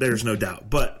 There's no doubt.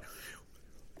 But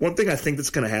one thing I think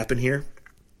that's going to happen here,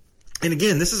 and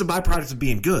again, this is a byproduct of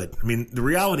being good. I mean, the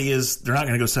reality is they're not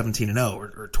going to go 17-0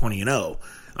 or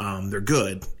 20-0. They're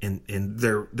good, and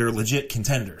they're legit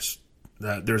contenders.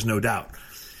 There's no doubt.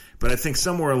 But I think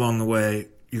somewhere along the way,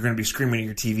 you're going to be screaming at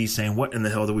your TV saying, what in the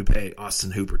hell did we pay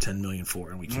Austin Hooper $10 million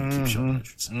for, and we can't keep Sheldon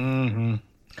Richardson?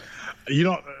 You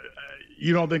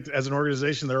don't think as an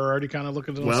organization they're already kind of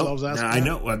looking at themselves? I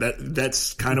know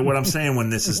that's kind of what I'm saying when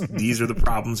these are the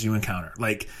problems you encounter.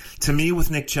 Like, to me with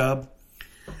Nick Chubb,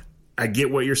 I get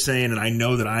what you're saying, and I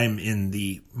know that I'm in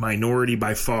the minority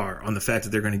by far on the fact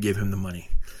that they're going to give him the money.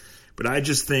 But I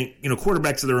just think, you know,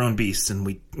 quarterbacks are their own beasts, and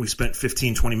we spent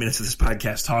 15, 20 minutes of this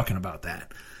podcast talking about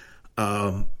that.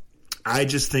 I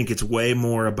just think it's way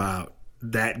more about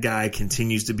that guy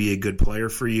continues to be a good player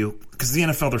for you. Because in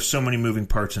the NFL, there's so many moving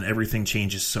parts and everything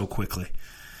changes so quickly.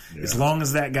 Yeah. As long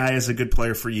as that guy is a good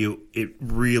player for you, it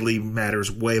really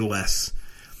matters way less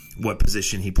what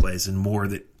position he plays and more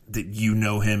that you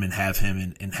know him and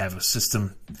have a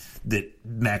system that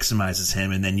maximizes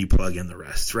him, and then you plug in the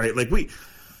rest, right? Like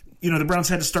the Browns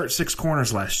had to start 6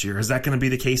 corners last year. Is that going to be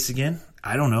the case again?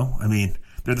 I don't know. I mean,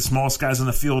 they're the smallest guys on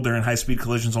the field. They're in high-speed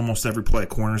collisions almost every play.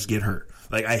 Corners get hurt.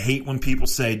 Like, I hate when people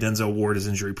say Denzel Ward is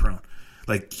injury-prone.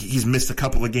 Like, he's missed a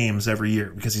couple of games every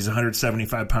year because he's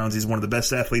 175 pounds. He's one of the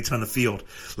best athletes on the field.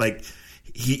 Like,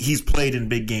 he's played in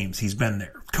big games. He's been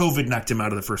there. COVID knocked him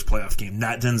out of the first playoff game,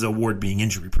 not Denzel Ward being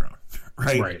injury-prone.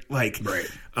 Right?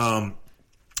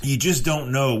 You just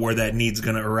don't know where that need's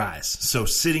going to arise. So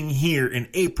sitting here in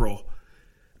April,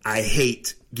 I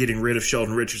hate getting rid of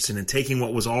Sheldon Richardson and taking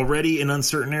what was already an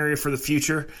uncertain area for the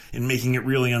future and making it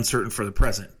really uncertain for the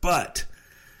present. But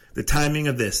the timing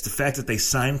of this, the fact that they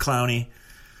signed Clowney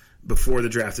before the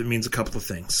draft, it means a couple of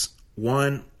things.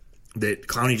 One, that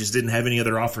Clowney just didn't have any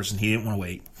other offers and he didn't want to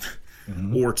wait.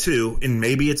 Mm-hmm. Or two, and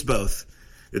maybe it's both,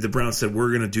 that the Browns said, we're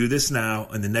going to do this now,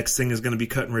 and the next thing is going to be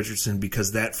cutting Richardson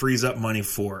because that frees up money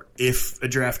for if a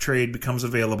draft trade becomes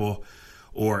available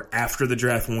or after the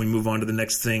draft when we move on to the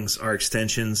next things, our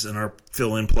extensions and our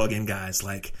fill-in, plug-in guys.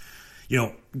 Like, you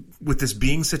know, with this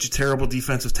being such a terrible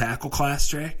defensive tackle class,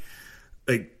 Trey,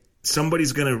 like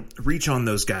somebody's going to reach on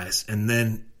those guys, and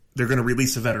then they're going to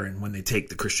release a veteran when they take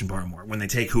the Christian Barmore, when they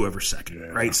take whoever's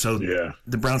second, right? So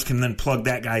the Browns can then plug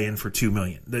that guy in for $2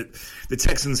 million. The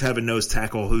Texans have a nose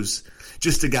tackle who's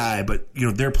just a guy, but you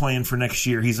know they're playing for next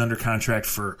year. He's under contract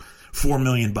for $4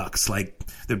 million. Like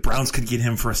the Browns could get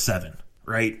him for a 7,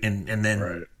 right? And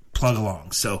then plug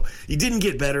along. So he didn't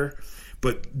get better,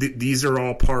 but these are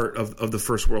all part of the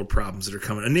first world problems that are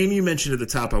coming. A name you mentioned at the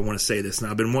top, I want to say this.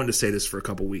 Now I've been wanting to say this for a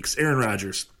couple weeks. Aaron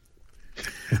Rodgers.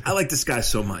 I like this guy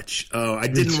so much. I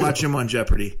didn't watch him on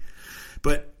Jeopardy,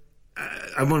 but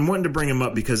I've been wanting to bring him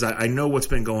up because I know what's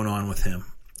been going on with him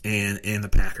and the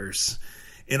Packers.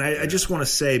 And I just want to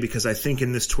say, because I think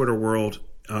in this Twitter world,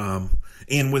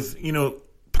 and with, you know,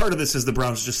 part of this is the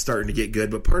Browns just starting to get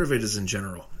good, but part of it is in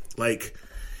general. Like,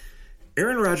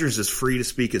 Aaron Rodgers is free to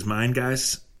speak his mind,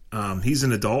 guys. He's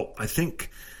an adult. I think,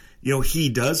 you know, he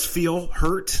does feel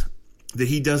hurt that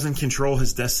he doesn't control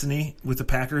his destiny with the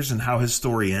Packers and how his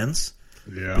story ends.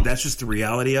 Yeah. But that's just the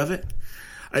reality of it.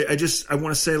 I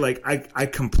want to say, like, I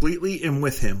completely am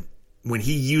with him when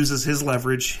he uses his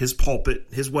leverage, his pulpit,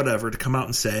 his whatever to come out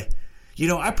and say, you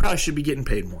know, I probably should be getting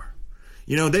paid more.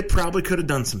 You know, they probably could have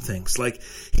done some things. Like,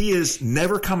 he has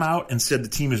never come out and said the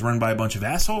team is run by a bunch of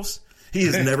assholes. He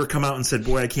has never come out and said,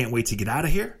 boy, I can't wait to get out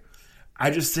of here. I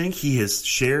just think he has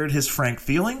shared his frank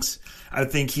feelings. I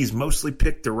think he's mostly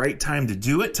picked the right time to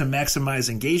do it, to maximize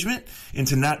engagement and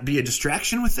to not be a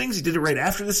distraction with things. He did it right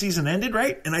after the season ended,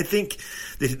 right? And I think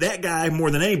that guy,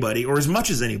 more than anybody, or as much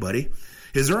as anybody,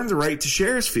 has earned the right to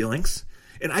share his feelings.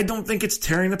 And I don't think it's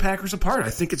tearing the Packers apart. I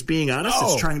think it's being honest.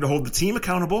 It's trying to hold the team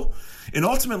accountable. And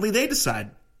ultimately, they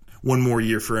decide 1 more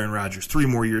year for Aaron Rodgers, 3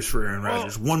 more years for Aaron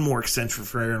Rodgers, 1 more extension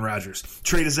for Aaron Rodgers,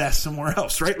 trade his ass somewhere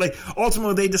else, right? Like,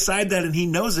 ultimately, they decide that, and he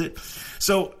knows it.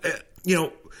 So, you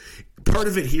know, part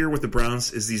of it here with the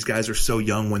Browns is these guys are so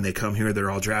young when they come here.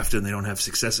 They're all drafted, and they don't have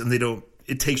success, and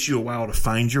it takes you a while to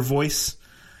find your voice.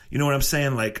 You know what I'm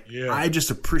saying? Like, I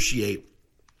just appreciate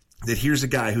that here's a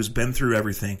guy who's been through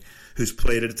everything, who's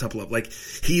played at a top level. Like,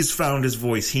 he's found his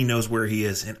voice. He knows where he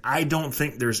is, and I don't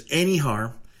think there's any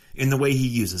harm in the way he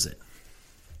uses it.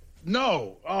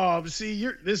 No. See,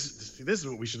 this is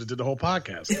what we should have did the whole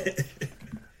podcast.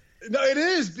 No, it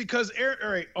is because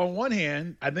on one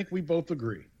hand, I think we both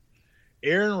agree.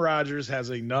 Aaron Rodgers has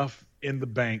enough in the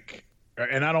bank,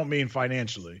 and I don't mean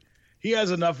financially. He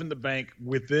has enough in the bank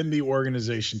within the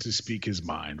organization to speak his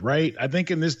mind, right? I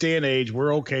think in this day and age,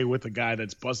 we're okay with a guy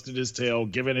that's busted his tail,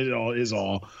 giving it all his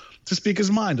all, to speak his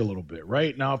mind a little bit,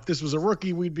 right? Now, if this was a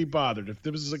rookie, we'd be bothered. If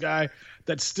this was a guy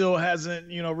that still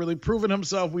hasn't, you know, really proven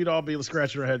himself, we'd all be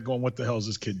scratching our head going, what the hell is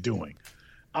this kid doing?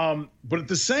 But at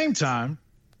the same time,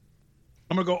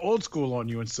 I'm going to go old school on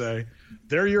you and say,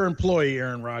 they're your employee,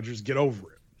 Aaron Rodgers. Get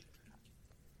over it.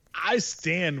 I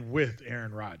stand with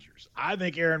Aaron Rodgers. I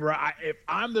think if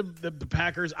I'm the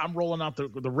Packers, I'm rolling out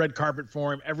the red carpet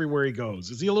for him everywhere he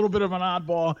goes. Is he a little bit of an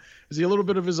oddball? Is he a little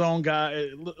bit of his own guy?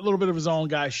 A little bit of his own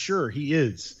guy? Sure, he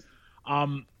is.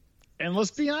 And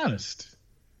let's be honest.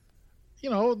 You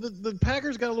know, the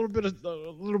Packers got a little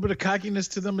bit of cockiness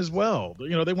to them as well.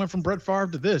 You know, they went from Brett Favre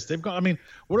to this. They've gone. I mean,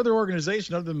 what other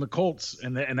organization other than the Colts?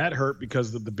 And that hurt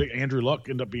because the big Andrew Luck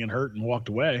ended up being hurt and walked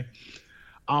away.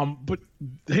 But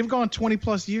they've gone 20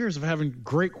 plus years of having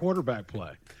great quarterback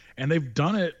play, and they've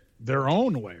done it their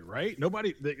own way, right?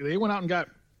 They went out and got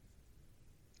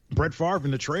Brett Favre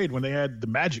in the trade when they had the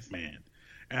Magic Man.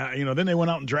 You know, then they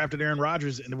went out and drafted Aaron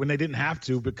Rodgers, and when they didn't have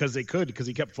to because they could, because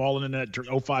he kept falling in that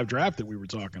 2005 draft that we were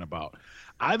talking about.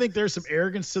 I think there's some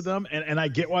arrogance to them, and I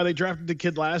get why they drafted the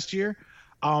kid last year.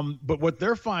 But what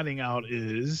they're finding out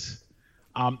is,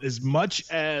 as much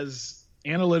as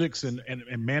analytics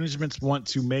and managements want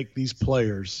to make these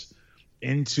players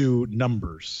into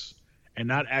numbers and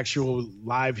not actual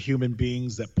live human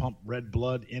beings that pump red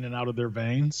blood in and out of their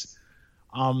veins,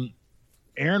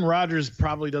 Aaron Rodgers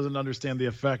probably doesn't understand the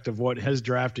effect of what his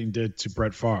drafting did to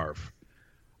Brett Favre.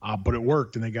 But it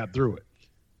worked, and they got through it.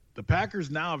 The Packers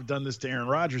now have done this to Aaron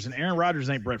Rodgers, and Aaron Rodgers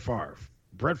ain't Brett Favre.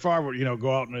 Brett Favre would, you know,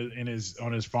 go out on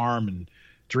his farm and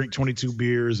drink 22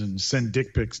 beers and send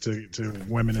dick pics to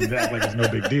women and act like it's no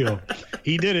big deal.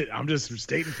 He did it. I'm just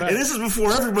stating facts. And this is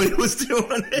before everybody was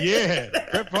doing it. Yeah.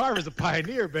 Brett Favre is a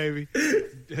pioneer, baby.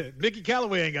 Mickey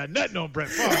Callaway ain't got nothing on Brett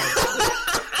Favre.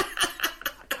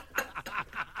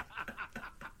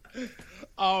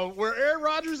 Where Aaron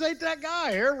Rodgers ain't that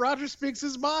guy. Aaron Rodgers speaks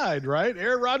his mind, right?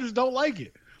 Aaron Rodgers don't like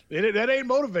it. That ain't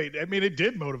motivating. I mean, it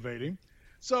did motivate him.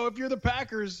 So if you're the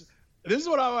Packers, this is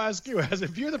what I'll ask you. As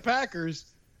if you're the Packers,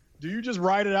 do you just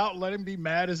ride it out and let him be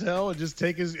mad as hell and just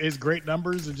take his great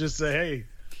numbers and just say, hey,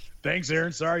 thanks,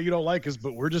 Aaron. Sorry you don't like us,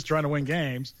 but we're just trying to win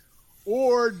games.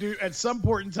 Or do at some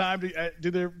point in time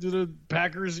do the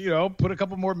Packers, put a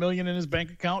couple more million in his bank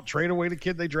account, trade away the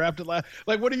kid they drafted last?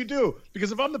 Like, what do you do?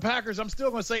 Because if I'm the Packers, I'm still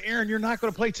going to say, Aaron, you're not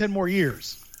going to play 10 more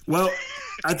years. Well,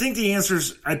 I think the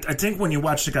answer's I think when you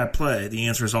watch the guy play, the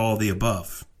answer is all of the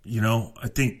above. I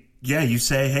think, you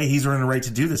say, hey, he's earned the right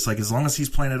to do this. Like, as long as he's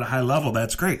playing at a high level,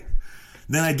 that's great.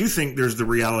 Then I do think there's the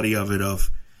reality of it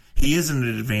of he is in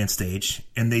an advanced age,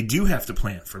 and they do have to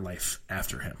plan for life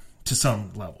after him. To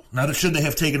some level. Now, should they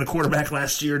have taken a quarterback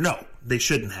last year? No, they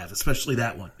shouldn't have, especially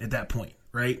that one at that point,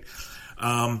 right?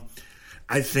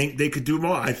 I think they could do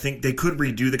more. I think they could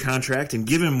redo the contract and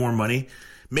give him more money,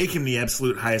 make him the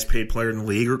absolute highest paid player in the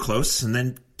league or close, and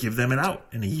then give them an out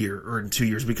in a year or in 2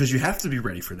 years because you have to be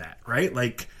ready for that, right?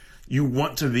 Like, you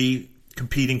want to be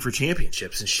competing for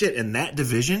championships and shit. In that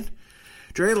division,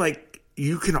 Dre, like,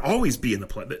 you can always be in the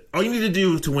play. All you need to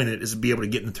do to win it is be able to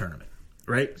get in the tournament,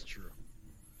 right? That's true.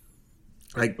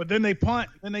 Like, but then they punt,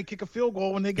 then they kick a field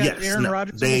goal when they got Aaron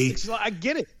Rodgers. I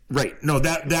get it. Right. No,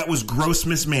 that was gross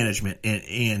mismanagement.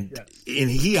 And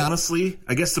he honestly,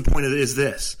 I guess the point of it is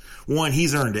this. One,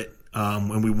 he's earned it.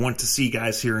 And we want to see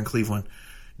guys here in Cleveland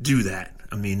do that.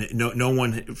 I mean, no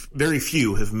one, very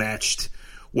few have matched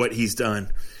what he's done.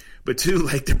 But two,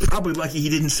 like, they're probably lucky he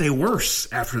didn't say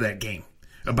worse after that game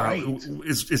about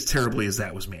as terribly as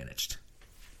that was managed.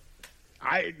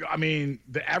 I mean,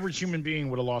 the average human being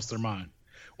would have lost their mind.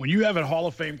 When you have a Hall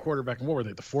of Fame quarterback, and what were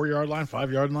they, the 4-yard line,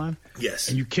 5-yard line? Yes.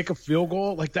 And you kick a field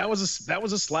goal, like that was a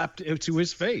slap to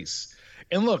his face.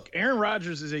 And look, Aaron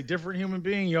Rodgers is a different human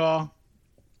being, y'all.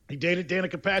 He dated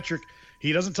Danica Patrick.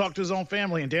 He doesn't talk to his own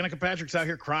family, and Danica Patrick's out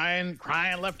here crying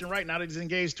left and right now that he's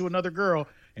engaged to another girl.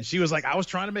 And she was like, I was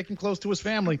trying to make him close to his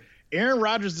family. Aaron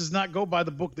Rodgers does not go by the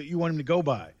book that you want him to go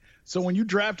by. So when you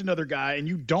draft another guy and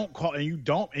you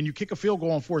kick a field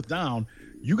goal on 4th down,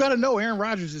 you got to know Aaron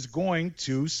Rodgers is going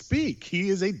to speak. He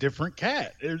is a different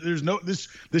cat. This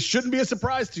shouldn't be a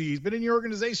surprise to you. He's been in your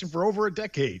organization for over a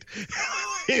decade.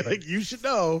 Like, you should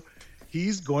know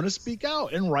he's going to speak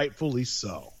out, and rightfully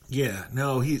so. Yeah,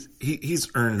 no, he's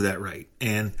earned that right.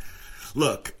 And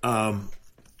look,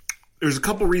 there's a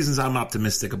couple reasons I'm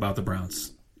optimistic about the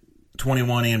Browns,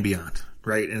 21 and beyond,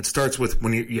 right? And it starts with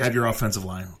when you have your offensive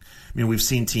line. I mean, we've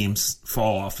seen teams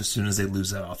fall off as soon as they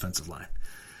lose that offensive line.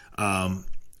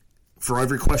 For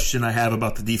every question I have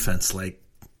about the defense, like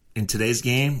in today's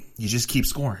game, you just keep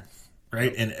scoring,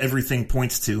 right? And everything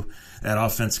points to that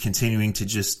offense continuing to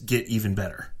just get even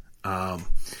better, and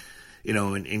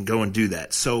go and do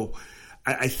that. So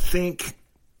I think,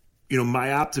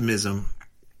 my optimism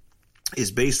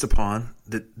is based upon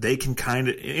that they can kind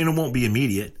of, and it won't be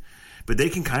immediate, but they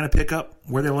can kind of pick up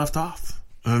where they left off.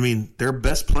 I mean, their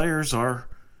best players are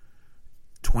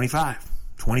 25,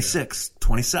 26,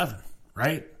 27,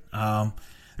 right? The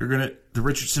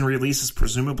Richardson release is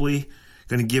presumably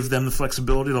going to give them the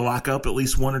flexibility to lock up at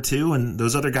least one or two, and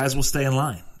those other guys will stay in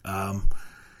line.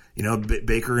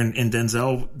 Baker and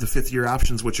Denzel, the 5th-year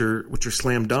options, which are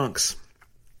slam dunks,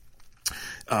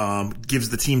 gives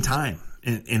the team time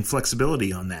and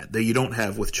flexibility on that you don't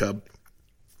have with Chubb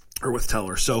or with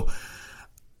Teller. So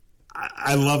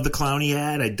I love the Clowney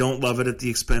ad. I don't love it at the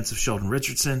expense of Sheldon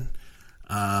Richardson.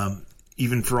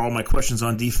 Even for all my questions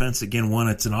on defense, again, one,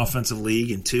 it's an offensive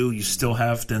league, and two, you still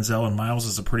have Denzel and Miles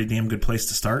as a pretty damn good place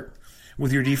to start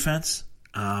with your defense.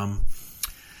 We'll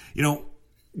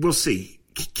see.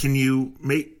 Can you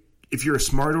if you're a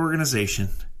smart organization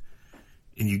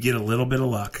and you get a little bit of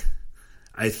luck,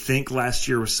 I think last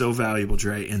year was so valuable,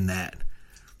 Dre, in that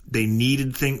they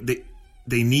needed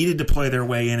to play their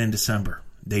way in December.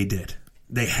 They did.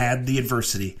 They had the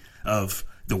adversity of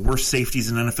the worst safeties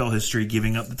in NFL history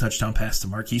giving up the touchdown pass to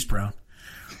Marquise Brown,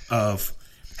 of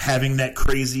having that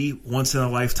crazy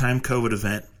once-in-a-lifetime COVID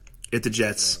event at the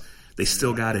Jets. They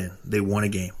still got in. They won a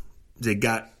game. They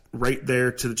got right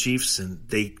there to the Chiefs, and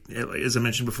they, as I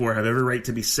mentioned before, have every right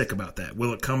to be sick about that.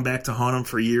 Will it come back to haunt them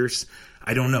for years?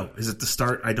 I don't know. Is it the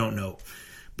start? I don't know.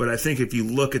 But I think if you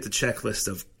look at the checklist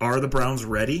of, are the Browns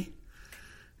ready?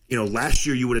 Last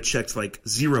year you would have checked like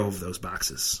 0 of those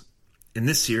boxes. And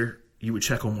this year, you would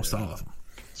check almost all of them.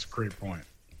 It's a great point.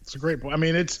 I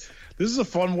mean, this is a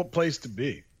fun place to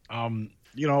be. I'm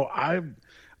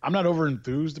not over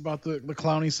enthused about the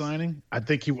Clowney signing. I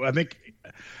think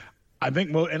I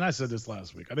think, and I said this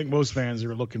last week, I think most fans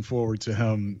are looking forward to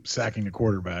him sacking a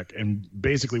quarterback. And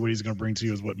basically what he's going to bring to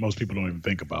you is what most people don't even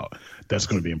think about. That's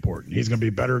going to be important. He's going to be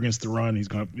better against the run. He's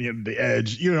going to be the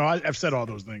edge. I've said all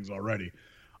those things already.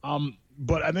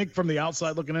 But I think from the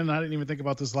outside looking in, I didn't even think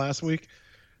about this last week.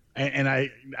 And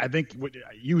I think what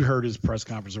you heard his press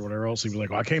conference or whatever else. He was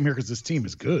like, I came here because this team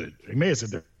is good. He may have said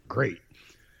they're great.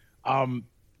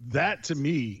 That to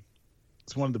me,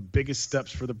 it's one of the biggest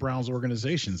steps for the Browns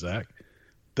organization, Zach,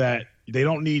 that they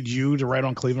don't need you to write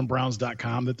on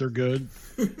clevelandbrowns.com that they're good.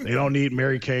 They don't need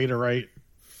Mary Kay to write.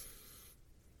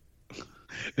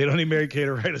 They don't need Mary Kay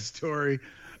to write a story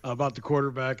about the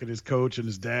quarterback and his coach and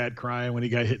his dad crying when he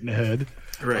got hit in the head.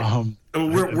 Right.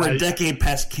 We're a decade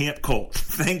past Camp Colt.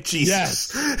 Thank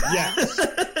Jesus. Yes.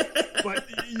 But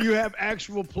you have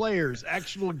actual players,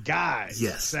 actual guys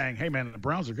saying, hey, man, the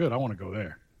Browns are good. I want to go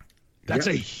there. That's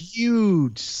a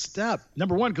huge step.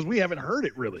 Number one, because we haven't heard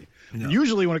it really. No.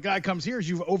 Usually when a guy comes here,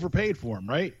 you've overpaid for him,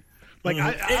 right? Like,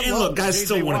 and look, guys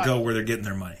still want to go where they're getting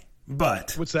their money.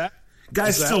 But what's that?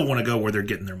 Guys still want to go where they're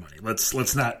getting their money. Let's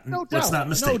not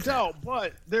mistake. No doubt.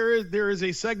 But there is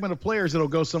a segment of players that'll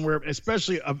go somewhere,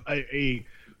 especially a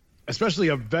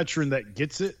veteran that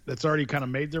gets it, that's already kind of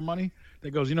made their money.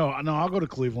 That goes, no, I'll go to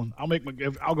Cleveland.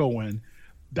 I'll go win.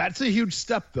 That's a huge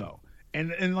step though. And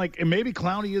maybe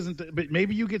Clowney isn't, but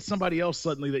maybe you get somebody else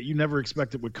suddenly that you never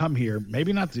expected would come here.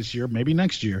 Maybe not this year, maybe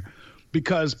next year,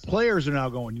 because players are now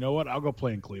going, you know what? I'll go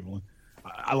play in Cleveland.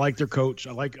 I like their coach.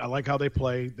 I like how they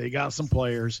play. They got some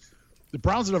players. The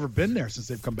Browns have never been there since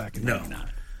they've come back in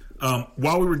 99.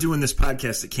 While we were doing this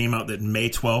podcast, it came out that May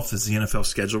 12th is the NFL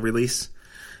schedule release.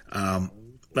 I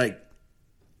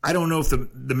don't know if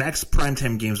the max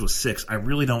primetime games was 6. I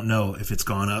really don't know if it's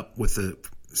gone up with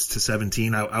to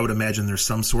 17. I would imagine there's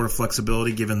some sort of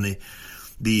flexibility given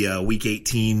the week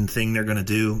 18 thing they're going to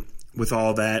do with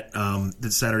all that, the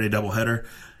Saturday doubleheader.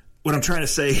 What I'm trying to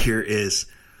say here is,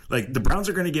 the Browns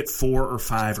are going to get 4 or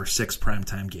 5 or 6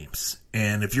 primetime games.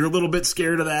 And if you're a little bit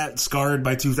scared of that, scarred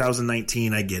by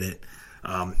 2019, I get it.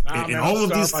 And all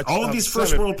of these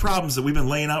first world problems that we've been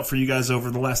laying out for you guys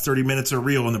over the last 30 minutes are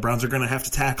real, and the Browns are going to have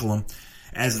to tackle them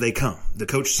as they come. The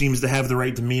coach seems to have the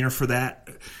right demeanor for that.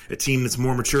 A team that's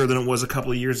more mature than it was a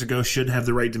couple of years ago should have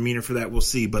the right demeanor for that. We'll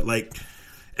see. But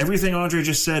everything Andre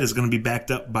just said is going to be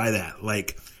backed up by that.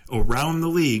 Around the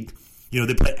league,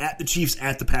 they play at the Chiefs,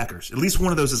 at the Packers. At least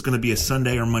one of those is going to be a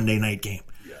Sunday or Monday night game.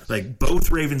 Yes.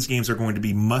 Both Ravens games are going to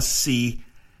be must-see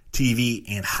TV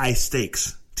and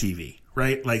high-stakes TV.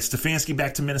 Right? Stefanski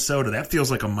back to Minnesota. That feels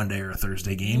like a Monday or a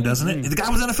Thursday game, doesn't it? The guy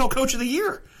was NFL Coach of the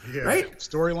Year, right?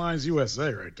 Storylines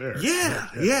USA right there.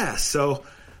 Yeah. So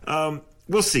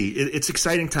we'll see. It's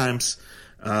exciting times.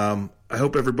 I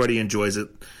hope everybody enjoys it.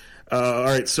 All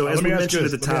right, so as we mentioned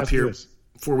at the top here,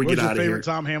 before we get out of here. What's your favorite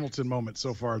Tom Hamilton moment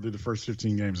so far through the first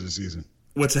 15 games of the season?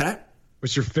 What's that?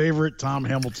 What's your favorite Tom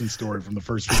Hamilton story from the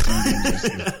first 15 games of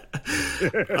the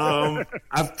season?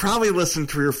 I've probably listened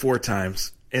 3 or 4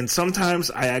 times. And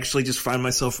sometimes I actually just find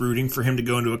myself rooting for him to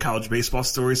go into a college baseball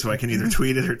story so I can either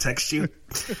tweet it or text you.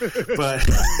 But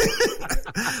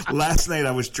last night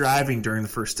I was driving during the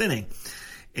first inning,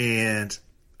 and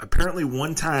apparently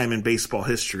one time in baseball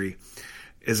history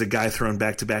is a guy throwing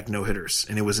back-to-back no-hitters,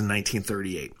 and it was in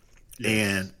 1938. Yes.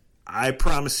 And I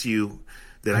promise you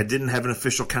that I didn't have an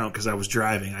official count because I was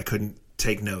driving. I couldn't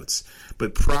take notes.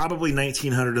 But probably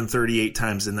 1,938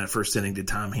 times in that first inning did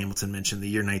Tom Hamilton mention the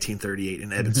year 1938 in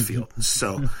Ebbets Field.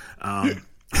 So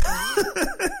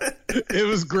it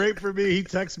was great for me. He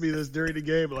texted me this during the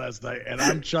game last night, and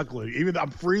I'm chuckling. Even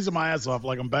I'm freezing my ass off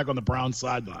like I'm back on the Browns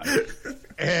sideline.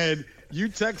 And you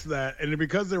text that, and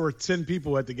because there were 10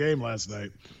 people at the game last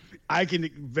night, I can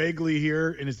vaguely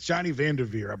hear, and it's Johnny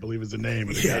Vanderveer, I believe is the name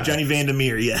of the guy. Johnny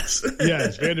Vandermeer, yes.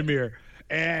 Yes, Vandermeer.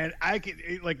 And I can,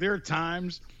 there are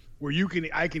times where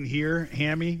I can hear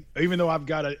Hammy, even though I've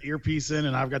got an earpiece in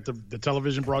and I've got the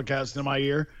television broadcast in my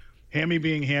ear, Hammy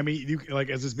being Hammy,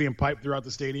 as it's being piped throughout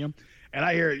the stadium, and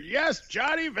I hear, yes,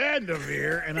 Johnny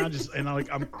Vanderveer, and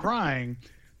I'm crying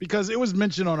because it was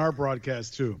mentioned on our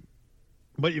broadcast too.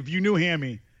 But if you knew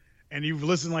Hammy and you've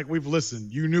listened like we've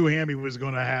listened, you knew Hammy was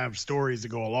going to have stories to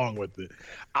go along with it.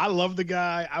 I love the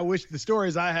guy. I wish the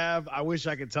stories I wish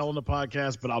I could tell on the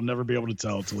podcast, but I'll never be able to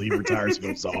tell until he retires and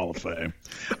goes to the Hall of Fame.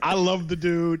 I love the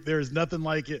dude. There's nothing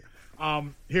like it. I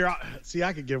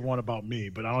could give one about me,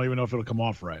 but I don't even know if it'll come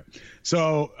off right.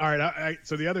 So, all right.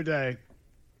 So the other day,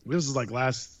 this is like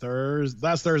last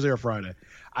Thursday or Friday,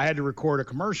 I had to record a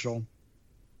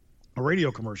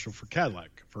radio commercial for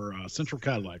Cadillac, for Central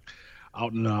Cadillac,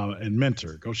 out in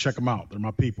Mentor. Go check them out. They're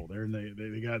my people.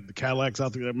 They got the Cadillacs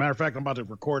out there. Matter of fact, I'm about to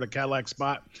record a Cadillac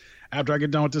spot after I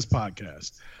get done with this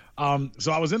podcast.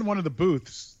 So I was in one of the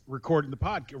booths recording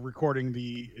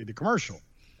the commercial.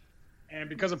 And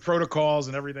because of protocols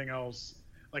and everything else,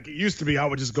 like it used to be, I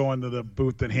would just go into the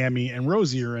booth that Hammy and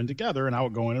Rosie are in together, and I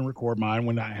would go in and record mine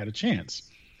when I had a chance.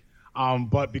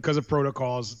 But because of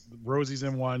protocols, Rosie's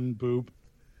in one booth,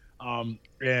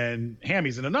 and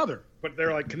Hammy's in another. But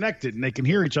they're like connected, and they can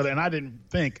hear each other. And I didn't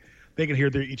think they could hear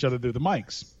each other through the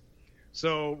mics.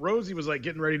 So Rosie was like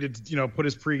getting ready to, put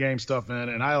his pregame stuff in,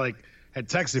 and I like had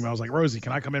texted him. I was like, Rosie,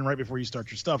 can I come in right before you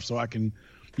start your stuff so I can,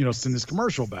 send this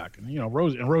commercial back? And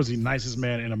Rosie, nicest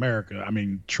man in America. I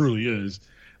mean, truly is.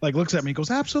 Like looks at me and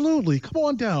goes, absolutely. Come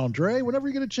on down, Dre, whenever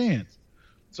you get a chance.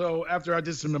 So after I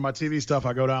did some of my TV stuff,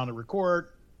 I go down to record.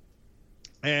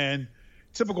 And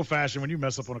typical fashion, when you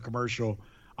mess up on a commercial,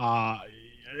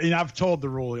 and I've told the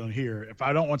rule on here, if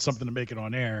I don't want something to make it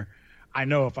on air, I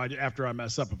know after I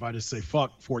mess up, if I just say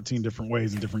fuck 14 different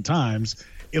ways and different times,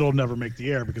 it'll never make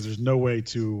the air because there's no way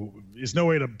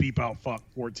to beep out fuck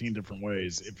 14 different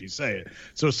ways if you say it.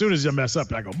 So as soon as you mess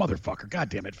up, I go, motherfucker,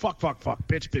 goddamn it, fuck,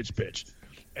 bitch.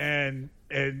 And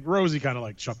Rosie kind of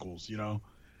like chuckles,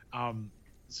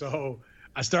 So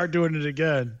I start doing it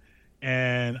again,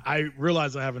 and I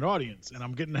realize I have an audience, and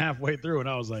I'm getting halfway through, and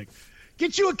I was like,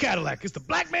 get you a Cadillac. It's the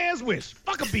black man's wish.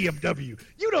 Fuck a BMW.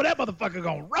 You know that motherfucker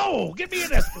gonna roll. Get me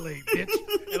an Escalade, bitch.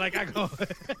 And like I go,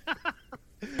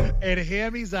 and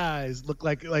Hammy's eyes look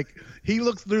like he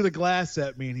looks through the glass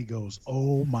at me, and he goes,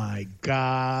 oh my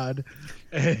God.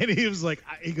 And he was like,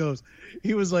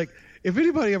 if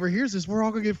anybody ever hears this, we're all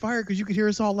going to get fired because you can hear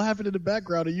us all laughing in the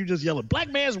background and you just yelling, black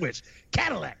man's wish,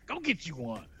 Cadillac, go get you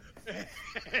one.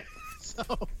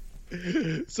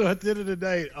 So at the end of the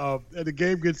night, and the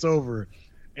game gets over,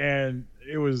 and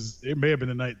it may have been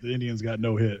the night the Indians got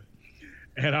no hit.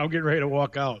 And I'm getting ready to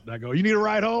walk out. And I go, you need a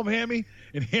ride home, Hammy?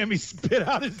 And Hammy spit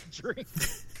out his drink.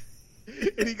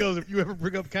 And he goes, if you ever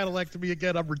bring up Cadillac to me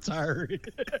again, I'm retiring.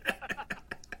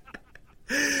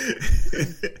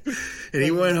 And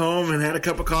he went home and had a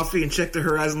cup of coffee and checked the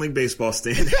Horizon League baseball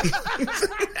standings.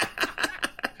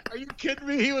 Are you kidding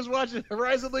me? He was watching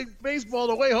Horizon League baseball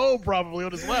the way home probably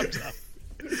on his laptop.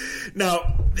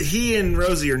 Now, he and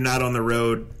Rosie are not on the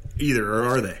road either, or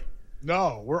are they?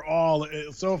 No, we're all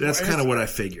so. That's kind of what I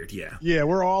figured. Yeah. Yeah,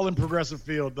 we're all in Progressive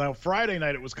Field. Now, Friday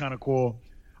night it was kind of cool.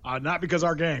 Not because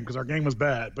our game was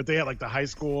bad, but they had like the high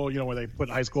school, where they put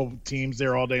high school teams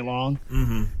there all day long.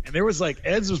 Mm-hmm. And there was like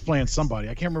Eds was playing somebody.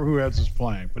 I can't remember who Eds was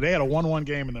playing, but they had a 1-1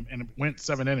 game and it went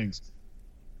 7 innings.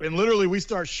 And literally we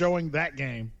start showing that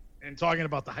game and talking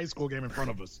about the high school game in front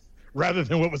of us rather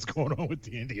than what was going on with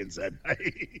the Indians that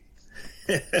night.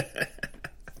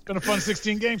 It's been a fun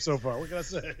 16 games so far. What can I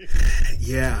say?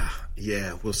 Yeah,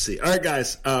 we'll see. All right,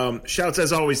 guys. Shouts,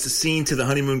 as always, to Scene, to the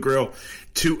Honeymoon Grill,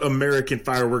 to American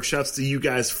Fireworks. Shouts to you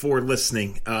guys for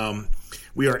listening.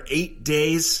 We are 8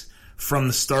 days from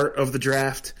the start of the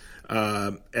draft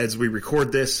as we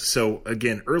record this. So,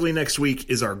 again, early next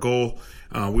week is our goal.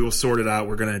 We will sort it out.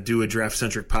 We're going to do a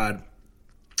draft-centric pod.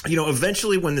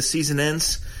 Eventually when the season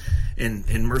ends,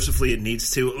 and mercifully it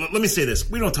needs to. Let me say this.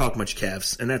 We don't talk much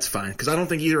Cavs, and that's fine, because I don't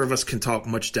think either of us can talk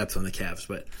much depth on the Cavs.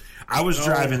 But I was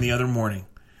driving the other morning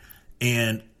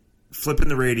and flipping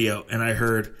the radio, and I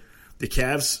heard the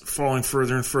Cavs falling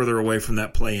further and further away from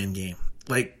that play-in game.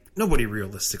 Like, nobody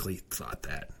realistically thought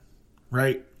that,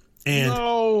 right? And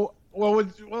no.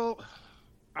 Well,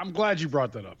 I'm glad you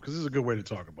brought that up, because this is a good way to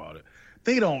talk about it.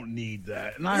 They don't need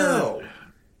that. And I heard,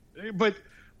 but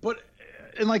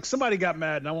and like somebody got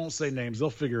mad, and I won't say names. They'll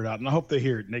figure it out, and I hope they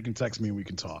hear it, and they can text me and we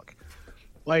can talk.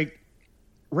 Like,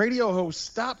 radio hosts,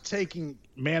 stop taking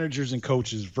managers and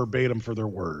coaches verbatim for their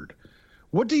word.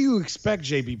 What do you expect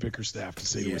J.B. Bickerstaff to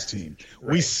say to his team?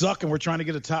 Right. We suck, and we're trying to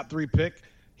get a top 3 pick.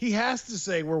 He has to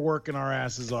say we're working our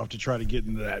asses off to try to get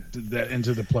into that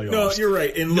into the playoffs. No, you're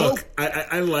right. And look,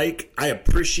 I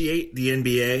appreciate the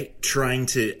NBA trying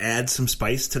to add some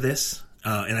spice to this,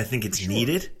 and I think it's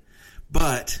needed.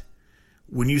 But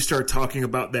when you start talking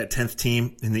about that 10th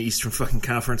team in the Eastern fucking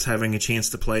Conference having a chance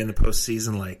to play in the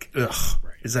postseason, like,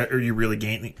 are you really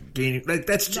gaining? Like,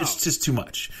 that's just too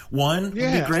much. One would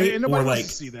be great, and nobody wants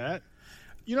to see that.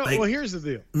 Well, here's the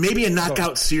deal. Maybe a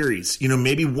knockout series.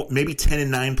 Maybe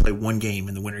 10-9 play one game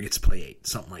and the winner gets to play 8,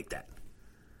 something like that.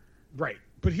 Right,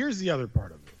 but here's the other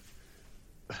part of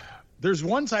it. There's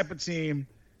one type of team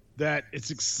that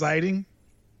it's exciting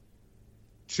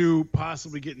to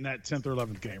possibly get in that 10th or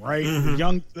 11th game, right?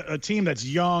 Mm-hmm. A team that's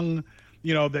young,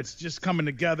 that's just coming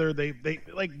together. They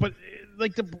but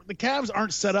the Cavs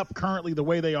aren't set up currently the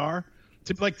way they are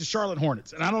to like the Charlotte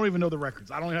Hornets. And I don't even know the records.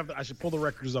 I should pull the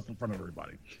records up in front of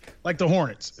everybody. Like the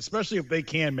Hornets, especially if they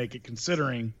can make it,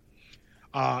 considering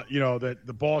that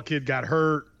the ball kid got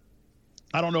hurt.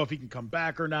 I don't know if he can come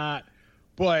back or not.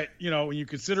 But, when you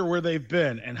consider where they've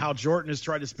been and how Jordan has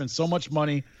tried to spend so much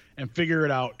money and figure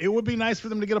it out, it would be nice for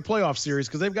them to get a playoff series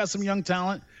because they've got some young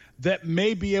talent that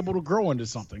may be able to grow into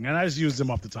something. And I just used them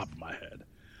off the top of my head.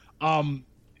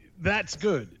 That's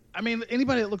good. I mean,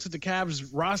 anybody that looks at the Cavs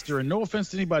roster, and no offense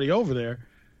to anybody over there,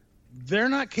 they're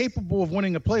not capable of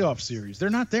winning a playoff series. They're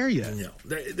not there yet. No,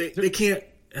 they can't.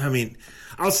 I mean,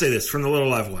 I'll say this from the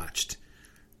little I've watched.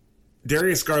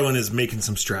 Darius Garland is making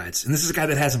some strides. And this is a guy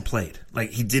that hasn't played. Like,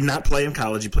 he did not play in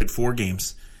college. He played 4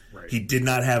 games. Right. He did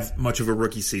not have much of a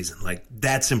rookie season. Like,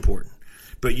 that's important.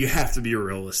 But you have to be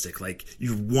realistic. Like,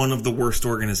 you're one of the worst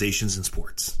organizations in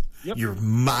sports. Yep. You're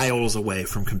miles away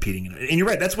from competing in it. And you're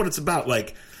right. That's what it's about.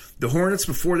 Like, the Hornets,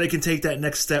 before they can take that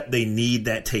next step, they need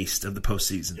that taste of the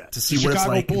postseason to see what it's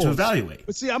like and to evaluate.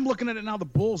 But see, I'm looking at it now. The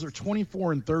Bulls are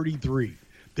 24-33.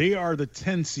 They are the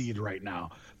 10 seed right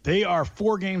now. They are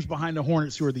 4 games behind the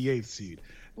Hornets, who are the 8th seed.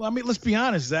 Well, I mean, let's be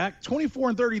honest, Zach.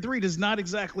 24-33 does not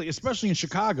exactly, especially in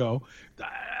Chicago.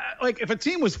 Like, if a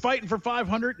team was fighting for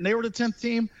 500 and they were the 10th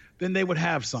team, then they would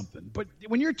have something. But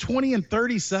when you're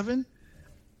 20-37,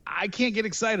 I can't get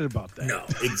excited about that. No,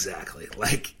 exactly.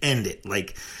 Like, end it.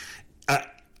 Like,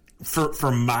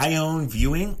 for my own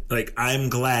viewing, like, I'm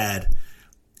glad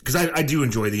because I do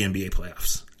enjoy the NBA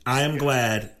playoffs. I am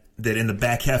glad that in the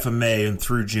back half of May and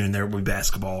through June, there will be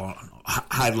basketball on,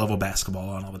 high-level basketball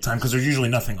on all the time because there's usually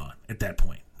nothing on at that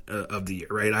point of the year,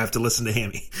 right? I have to listen to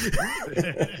Hammy.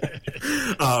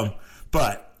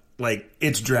 But, like,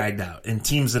 it's dragged out. And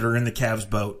teams that are in the Cavs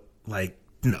boat, like,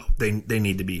 no, they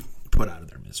need to be put out of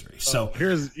their misery. So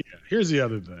here's the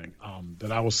other thing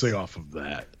that I will say off of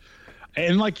that.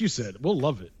 And like you said, we'll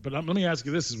love it. But let me ask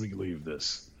you this as we leave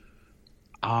this.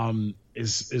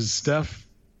 Is Steph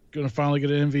going to finally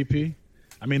get an MVP?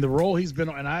 I mean, the role he's been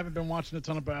on, and I haven't been watching a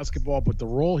ton of basketball, but the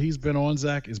role he's been on,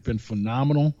 Zach, has been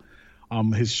phenomenal.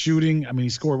 His shooting, I mean, he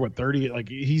scored, 30? Like,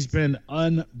 he's been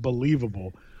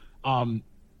unbelievable.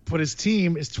 But his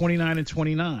team is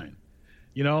 29-29.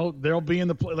 They'll be in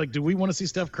the play. Like, do we want to see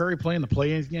Steph Curry play in the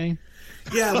play-in game?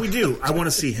 Yeah, we do. I want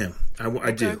to see him.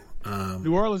 I do.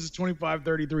 New Orleans is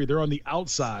 25-33. They're on the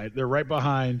outside. They're right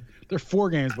behind. They're 4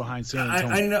 games behind San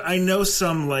Antonio. I know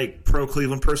some, like,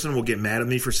 pro-Cleveland person will get mad at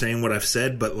me for saying what I've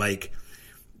said, but, like,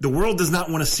 the world does not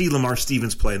want to see Lamar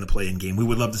Stevens play in the play-in game. We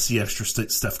would love to see extra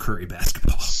Steph Curry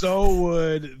basketball. So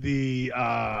would the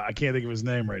I can't think of his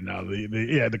name right now.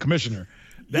 The commissioner.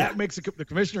 That makes the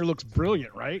commissioner looks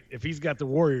brilliant, right? If he's got the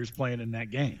Warriors playing in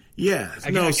that game. Yeah.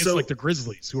 So like the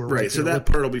Grizzlies who are right. So that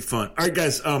part will be fun. All right,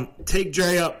 guys, take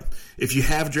Dre up. If you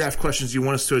have draft questions you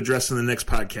want us to address in the next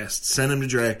podcast, send them to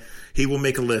Dre. He will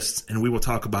make a list, and we will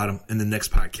talk about them in the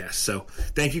next podcast. So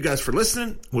thank you guys for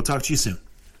listening. We'll talk to you soon.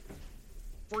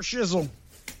 For shizzle.